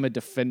Alabama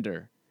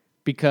defender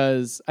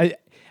because I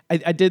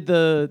did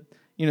the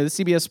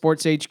CBS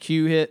Sports HQ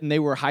hit and they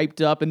were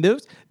hyped up and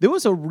there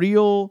was a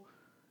real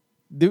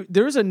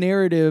there's a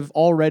narrative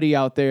already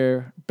out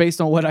there based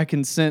on what I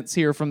can sense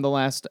here from the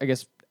last, I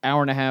guess,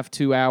 hour and a half,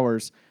 2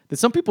 hours, that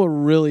some people are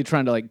really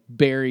trying to like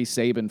bury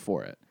Saban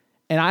for it.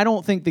 And I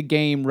don't think the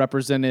game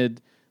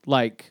represented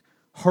like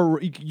her.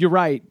 You're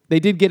right. They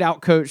did get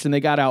outcoached and they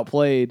got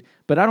outplayed,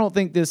 but I don't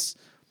think this.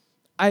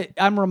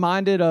 I'm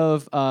reminded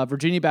of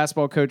Virginia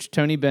basketball coach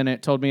Tony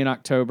Bennett told me in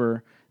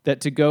October that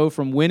to go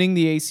from winning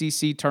the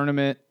ACC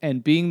tournament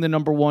and being the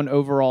number 1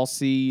 overall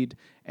seed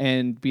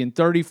and being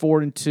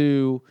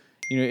 34-2,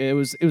 it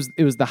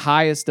was the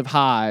highest of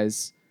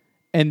highs,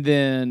 and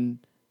then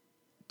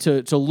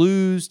to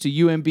lose to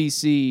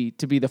UMBC,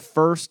 to be the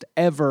first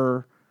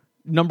ever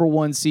number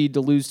 1 seed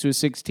to lose to a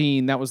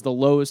 16, that was the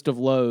lowest of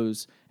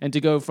lows, and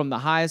to go from the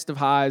highest of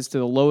highs to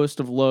the lowest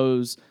of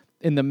lows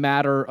in the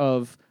matter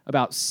of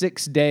about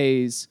 6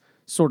 days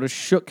sort of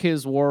shook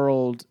his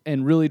world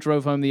and really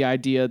drove home the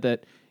idea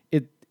that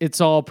it's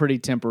all pretty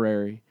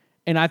temporary.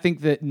 And I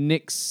think that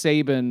Nick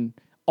Saban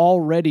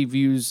already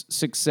views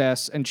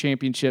success and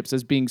championships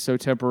as being so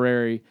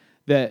temporary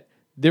that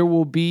there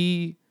will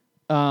be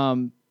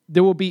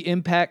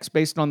impacts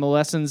based on the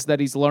lessons that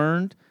he's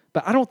learned,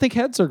 but I don't think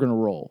heads are going to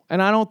roll.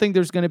 And I don't think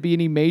there's going to be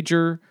any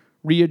major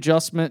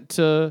readjustment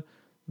to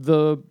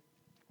the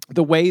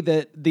way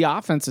that the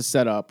offense is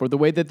set up or the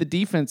way that the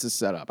defense is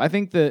set up. I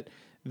think that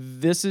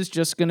this is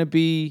just going to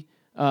be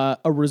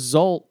a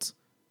result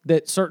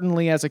that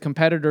certainly as a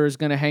competitor is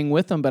going to hang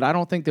with them, but I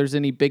don't think there's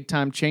any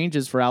big-time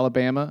changes for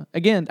Alabama.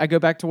 Again, I go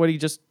back to what he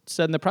just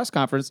said in the press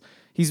conference.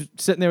 He's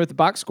sitting there with the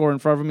box score in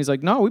front of him. He's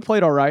like, no, we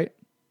played all right.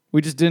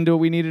 We just didn't do what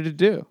we needed to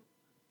do.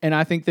 And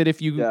I think that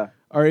if you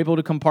are able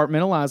to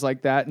compartmentalize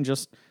like that and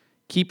just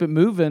keep it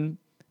moving,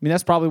 I mean,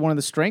 that's probably one of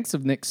the strengths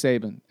of Nick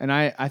Saban. And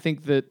I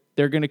think that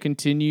they're going to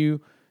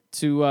continue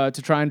to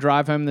try and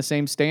drive home the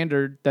same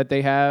standard that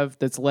they have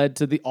that's led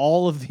to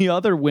all of the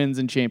other wins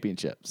and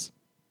championships.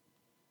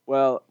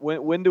 Well,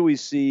 when do we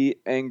see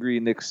angry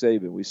Nick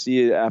Saban? We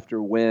see it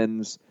after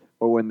wins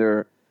or when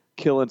they're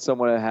killing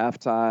someone at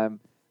halftime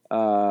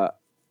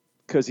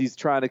because he's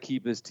trying to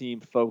keep his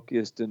team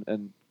focused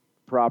and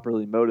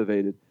properly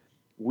motivated.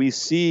 We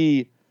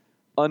see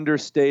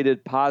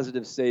understated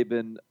positive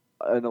Saban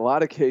in a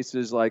lot of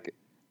cases, like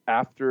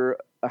after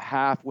a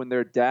half when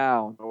they're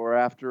down or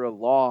after a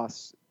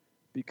loss,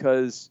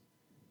 because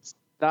it's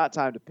not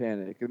time to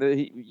panic.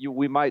 And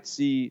we might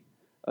see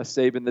a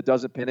Saban that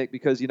doesn't panic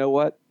because you know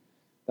what?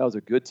 That was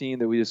a good team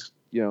that we just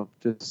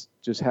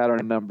had our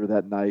number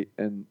that night,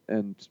 and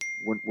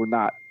we're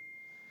not.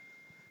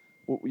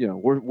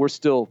 We're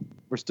still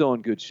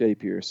in good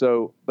shape here.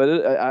 So, but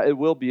it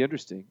will be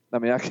interesting. I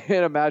mean, I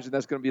can't imagine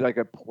that's going to be like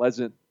a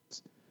pleasant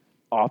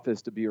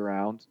office to be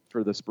around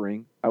for the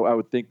spring. I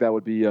would think that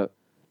would be a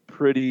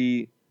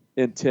pretty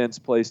intense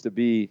place to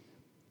be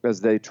as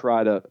they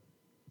try to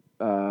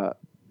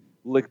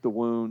lick the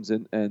wounds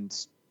and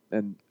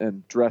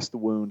dress the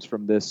wounds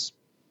from this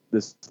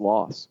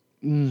loss.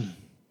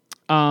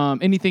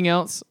 Anything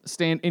else,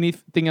 Stan?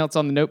 Anything else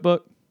on the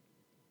notebook?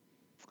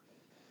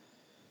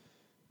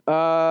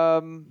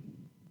 I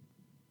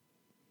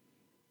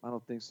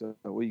don't think so.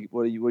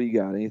 What do you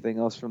got? Anything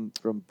else from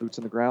boots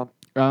on the ground?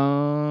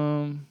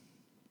 Let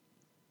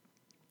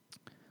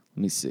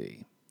me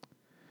see.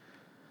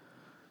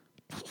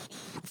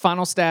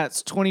 Final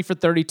stats: 20 for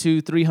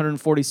 32,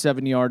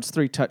 347 yards,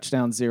 3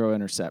 touchdowns, 0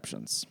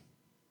 interceptions.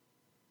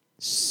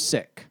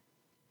 Sick.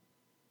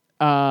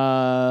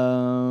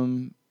 So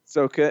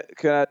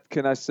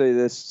can I say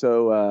this?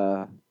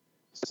 So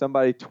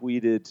somebody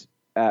tweeted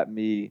at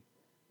me. I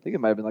think it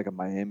might have been like a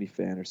Miami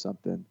fan or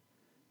something.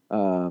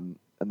 And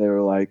they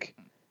were like,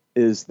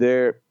 "Is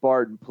there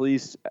Barton?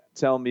 Please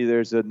tell me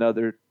there's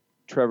another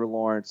Trevor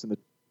Lawrence in the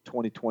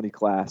 2020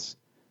 class,"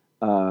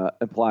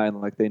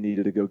 implying like they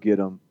needed to go get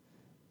him.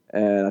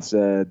 And I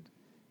said,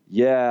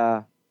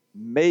 "Yeah,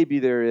 maybe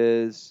there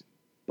is,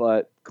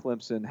 but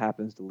Clemson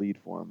happens to lead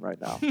for him right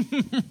now."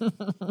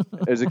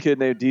 There's a kid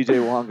named DJ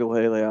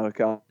Wangalele out of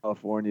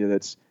California.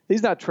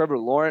 He's not Trevor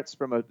Lawrence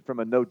from a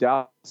no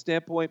doubt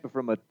standpoint, but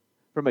from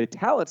a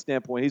talent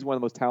standpoint, he's one of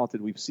the most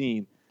talented we've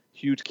seen.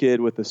 Huge kid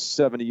with a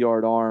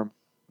 70-yard arm,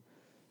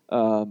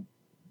 and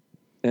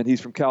he's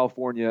from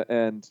California.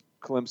 And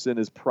Clemson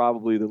is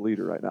probably the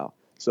leader right now.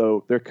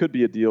 So there could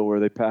be a deal where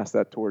they pass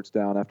that torch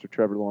down after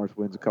Trevor Lawrence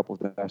wins a couple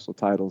of national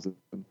titles and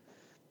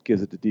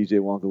gives it to DJ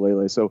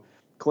Wangalele. So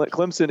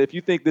Clemson, if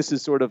you think this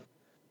is sort of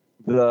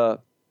the,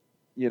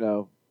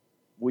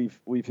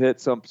 we've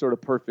hit some sort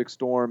of perfect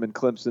storm and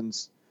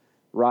Clemson's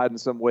riding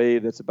some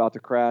wave that's about to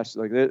crash,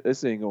 like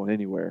this ain't going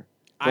anywhere.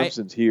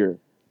 Clemson's here.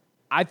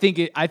 I think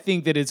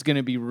that it's going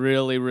to be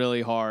really,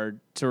 really hard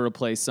to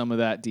replace some of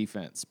that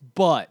defense.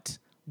 But,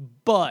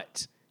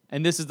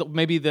 and this is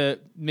maybe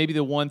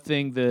the one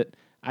thing that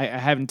I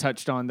haven't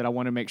touched on that I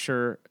want to make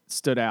sure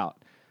stood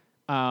out.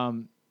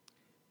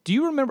 Do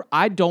you remember?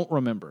 I don't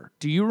remember.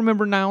 Do you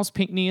remember Niles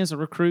Pinckney as a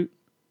recruit?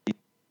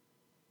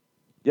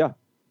 Yeah.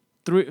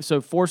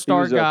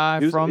 Four-star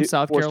guy from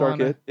South four-star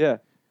Carolina. Kid. Yeah.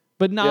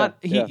 But not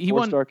he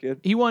won. Four-star kid.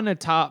 He won a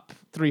top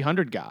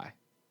 300 guy.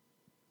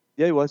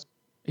 Yeah, he was.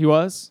 He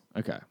was?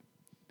 Okay.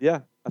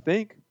 Yeah, I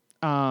think.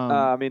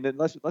 I mean,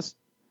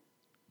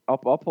 I'll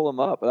pull him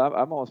up, but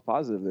I'm almost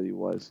positive that he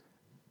was.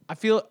 I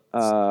feel.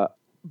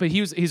 But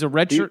he's a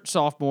redshirt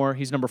sophomore.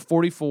 He's number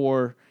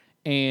 44,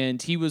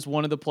 and he was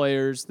one of the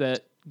players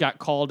that got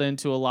called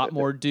into a lot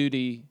more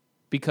duty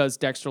because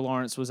Dexter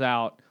Lawrence was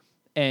out,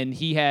 and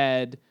he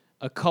had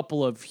a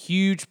couple of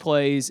huge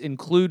plays,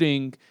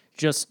 including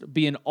just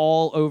being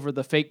all over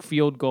the fake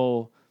field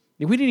goal.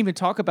 We didn't even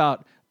talk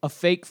about a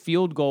fake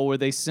field goal where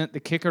they sent the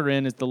kicker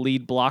in as the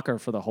lead blocker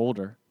for the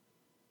holder.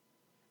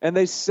 And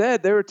they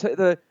said they were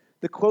the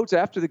quotes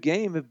after the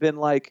game have been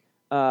like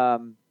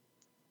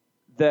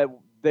that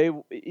they,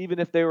 even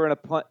if they were in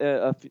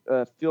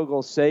a field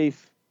goal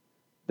safe,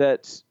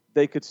 that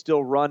they could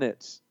still run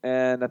it.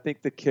 And I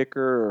think the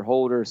kicker or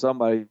holder or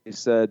somebody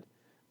said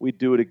we'd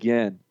do it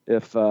again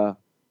if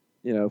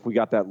if we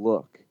got that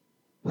look.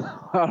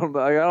 I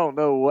don't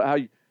know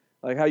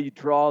how you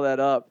draw that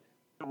up.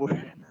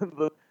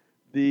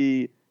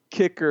 The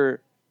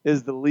kicker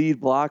is the lead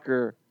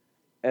blocker,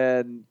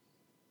 and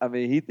I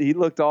mean he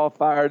looked all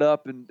fired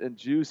up and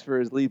juiced for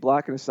his lead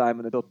blocking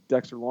assignment until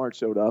Dexter Lawrence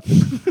showed up.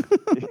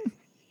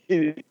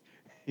 And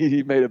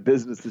he made a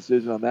business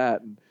decision on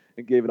that and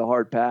gave it a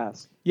hard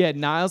pass. Yeah,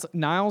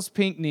 Niles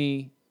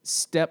Pinckney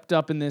stepped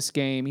up in this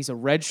game. He's a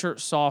redshirt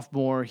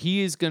sophomore.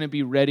 He is going to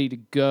be ready to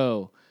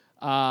go.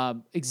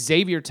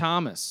 Xavier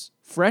Thomas,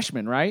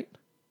 freshman, right?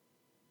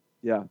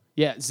 Yeah.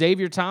 Yeah,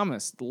 Xavier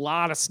Thomas, a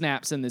lot of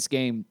snaps in this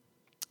game.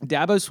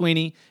 Dabo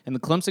Swinney and the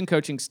Clemson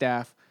coaching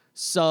staff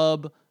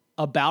sub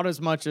about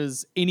as much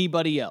as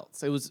anybody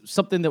else. It was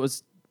something that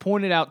was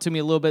pointed out to me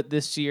a little bit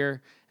this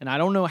year, and I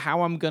don't know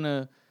how I'm going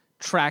to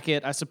track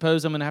it. I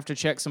suppose I'm going to have to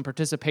check some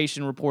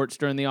participation reports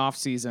during the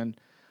offseason.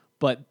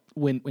 But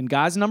when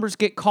guys' numbers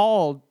get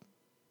called,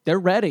 they're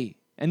ready,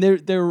 and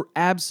they're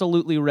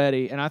absolutely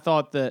ready. And I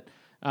thought that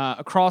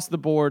across the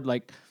board,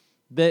 like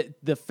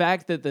the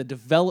fact that the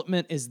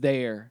development is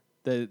there,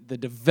 the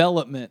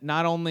development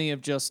not only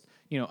of just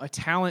a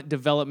talent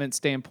development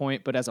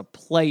standpoint, but as a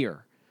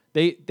player,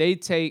 they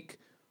take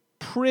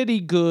pretty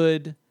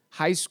good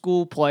high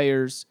school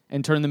players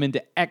and turn them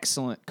into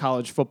excellent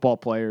college football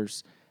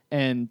players.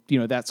 And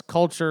that's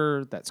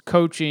culture, that's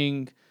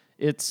coaching.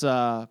 It's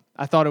I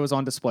thought it was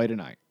on display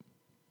tonight.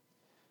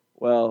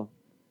 Well,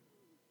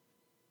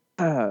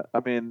 I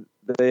mean,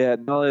 they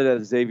had not only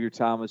that Xavier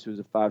Thomas, who's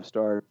a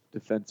 5-star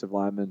defensive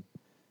lineman.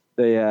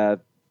 They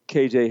had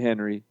KJ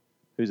Henry,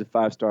 who's a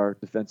 5-star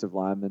defensive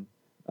lineman.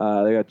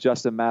 They got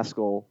Justin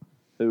Maskell,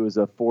 who was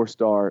a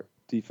 4-star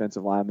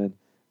defensive lineman.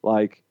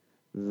 Like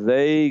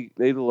they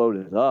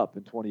loaded up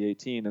in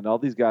 2018, and all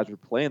these guys were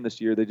playing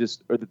this year.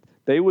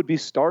 They would be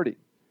starting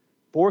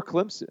for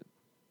Clemson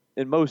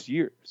in most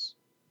years.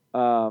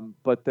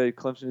 But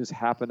Clemson just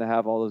happened to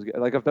have all those guys.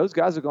 Like if those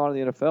guys had gone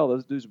to the NFL,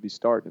 those dudes would be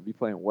starting and be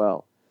playing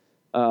well.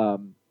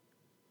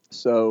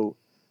 So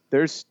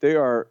they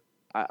are.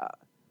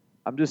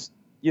 I'm just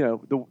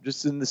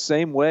just in the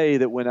same way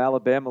that when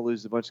Alabama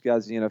loses a bunch of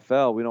guys in the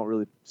NFL, we don't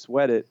really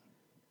sweat it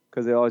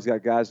because they always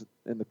got guys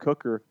in the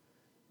cooker.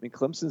 I mean,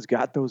 Clemson's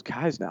got those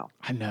guys now.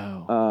 I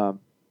know.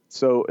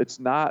 So it's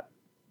not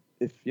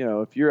if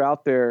you're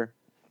out there,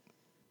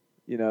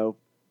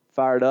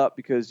 fired up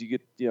because you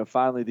get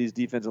finally these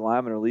defensive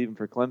linemen are leaving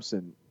for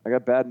Clemson. I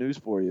got bad news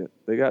for you.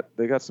 They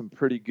got some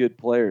pretty good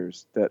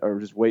players that are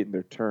just waiting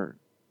their turn.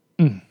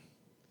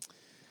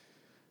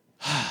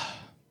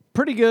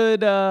 Pretty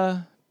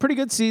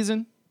good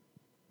season.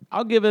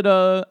 I'll give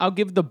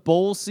the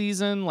bowl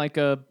season like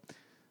a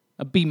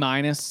B-.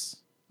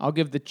 I'll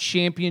give the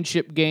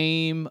championship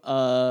game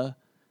a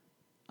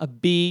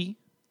B,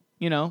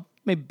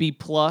 maybe B+.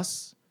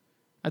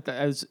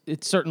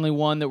 It's certainly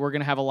one that we're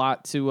going to have a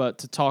lot to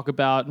talk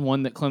about, and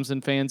one that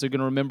Clemson fans are going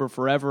to remember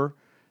forever,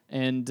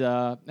 and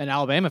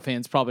Alabama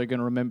fans probably going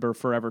to remember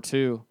forever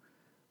too.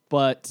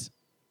 But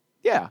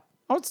yeah,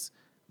 I'll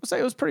say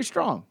it was pretty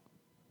strong.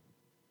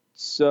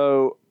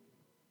 So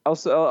I'll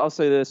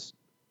say this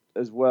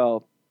as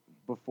well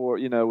before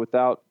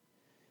without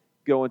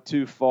going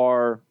too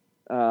far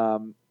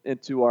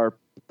into our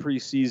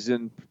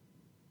preseason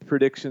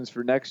predictions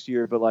for next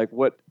year, but like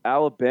what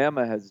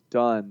Alabama has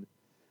done,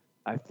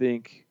 I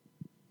think,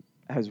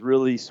 has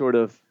really sort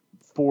of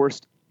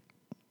forced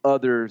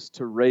others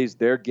to raise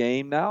their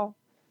game now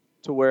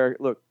to where,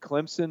 look,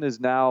 Clemson is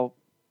now,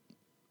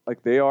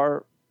 like they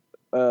are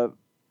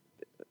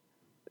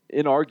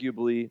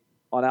inarguably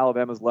on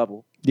Alabama's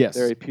level. Yes.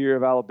 They're a peer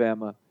of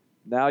Alabama.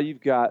 Now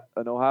you've got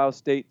an Ohio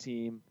State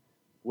team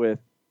with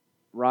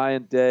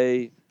Ryan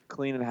Day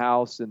cleaning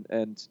house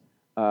and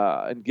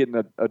getting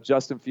a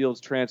Justin Fields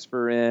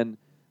transfer in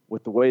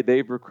with the way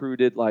they've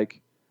recruited.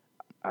 Like,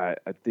 I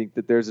think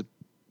that there's a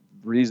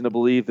reason to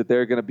believe that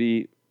they're going to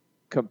be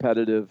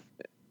competitive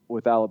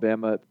with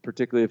Alabama,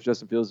 particularly if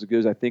Justin Fields is as good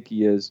as I think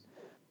he is.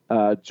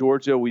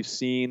 Georgia, we've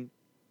seen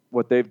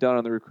what they've done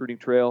on the recruiting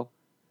trail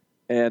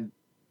and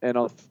on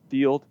the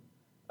field.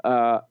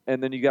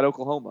 And then you got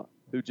Oklahoma,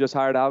 who just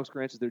hired Alex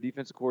Grinch as their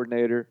defensive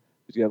coordinator.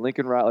 You got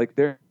Lincoln Riley. Like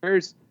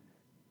there's,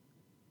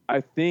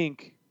 I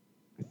think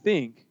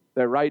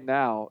that right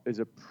now is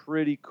a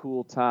pretty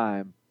cool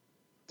time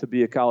to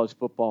be a college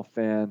football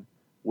fan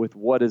with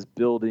what is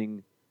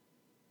building.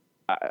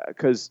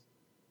 Because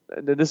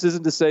this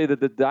isn't to say that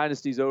the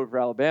dynasty's over for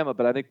Alabama,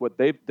 but I think what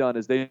they've done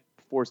is they've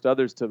forced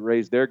others to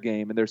raise their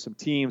game, and there's some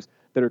teams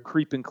that are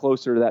creeping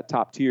closer to that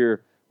top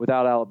tier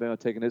without Alabama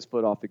taking his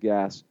foot off the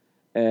gas.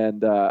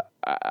 And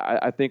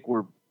I think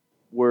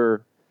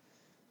we're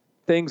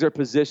things are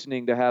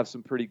positioning to have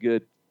some pretty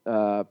good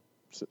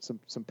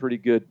some pretty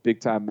good big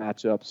time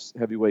matchups,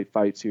 heavyweight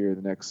fights here in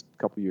the next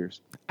couple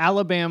years.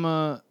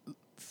 Alabama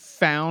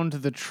found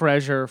the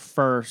treasure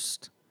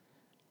first,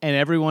 and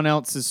everyone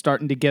else is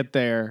starting to get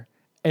there.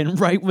 And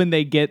right when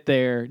they get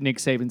there, Nick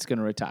Saban's going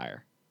to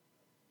retire.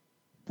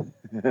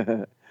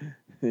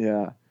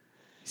 Yeah.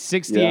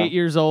 68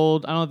 years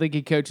old. I don't think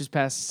he coaches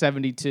past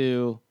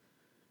 72.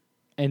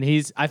 And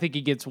I think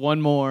he gets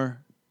one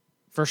more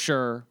for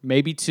sure,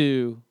 maybe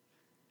two.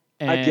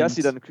 And I guess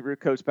he doesn't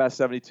coach past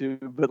 72,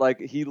 but like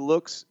he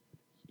looks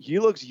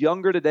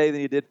younger today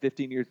than he did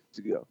 15 years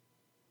ago.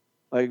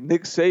 Like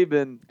Nick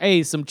Saban.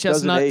 Hey, some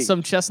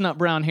chestnut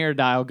brown hair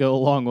dye will go a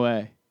long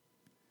way.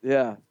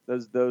 Yeah,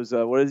 those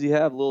what does he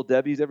have? Little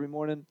Debbie's every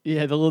morning?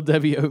 Yeah, the Little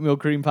Debbie oatmeal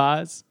cream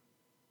pies.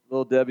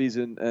 Little Debbie's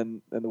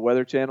and the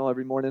Weather Channel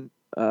every morning.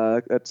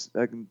 That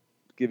can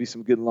give you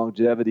some good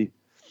longevity.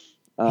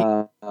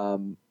 Yeah, I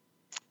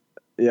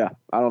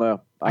don't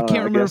know. I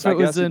can't remember if it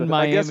was in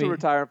Miami. I guess he'll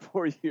retire in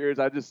 4 years.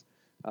 I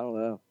don't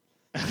know.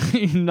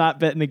 You're not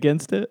betting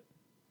against it?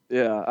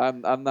 Yeah,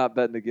 I'm not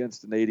betting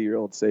against an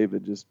 80-year-old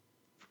Saban.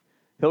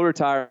 He'll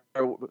retire,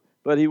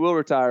 but he will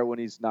retire when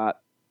he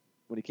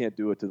can't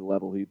do it to the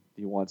level he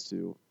wants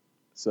to.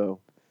 So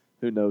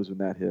who knows when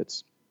that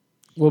hits.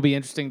 Will be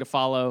interesting to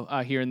follow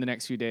here in the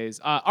next few days.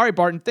 All right,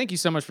 Barton, thank you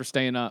so much for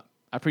staying up.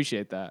 I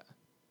appreciate that.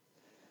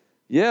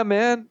 Yeah,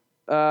 man.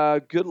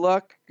 Good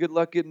luck. Good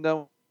luck getting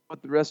done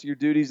with the rest of your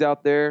duties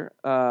out there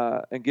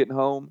and getting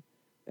home.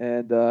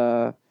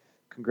 And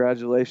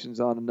congratulations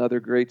on another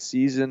great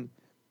season.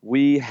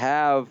 We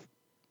have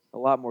a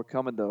lot more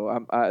coming,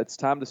 though. It's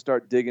time to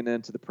start digging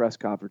into the press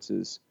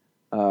conferences.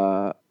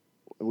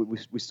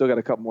 We still got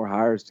a couple more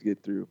hires to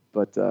get through,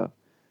 but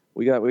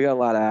we got a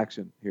lot of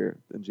action here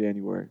in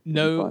January.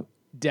 No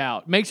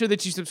doubt. Make sure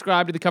that you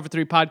subscribe to the Cover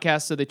 3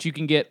 podcast so that you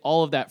can get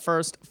all of that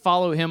first.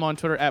 Follow him on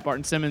Twitter at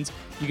Barton Simmons.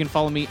 You can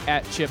follow me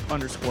at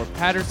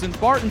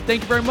Chip_Patterson. Barton,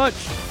 thank you very much.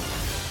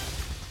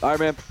 All right,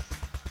 man.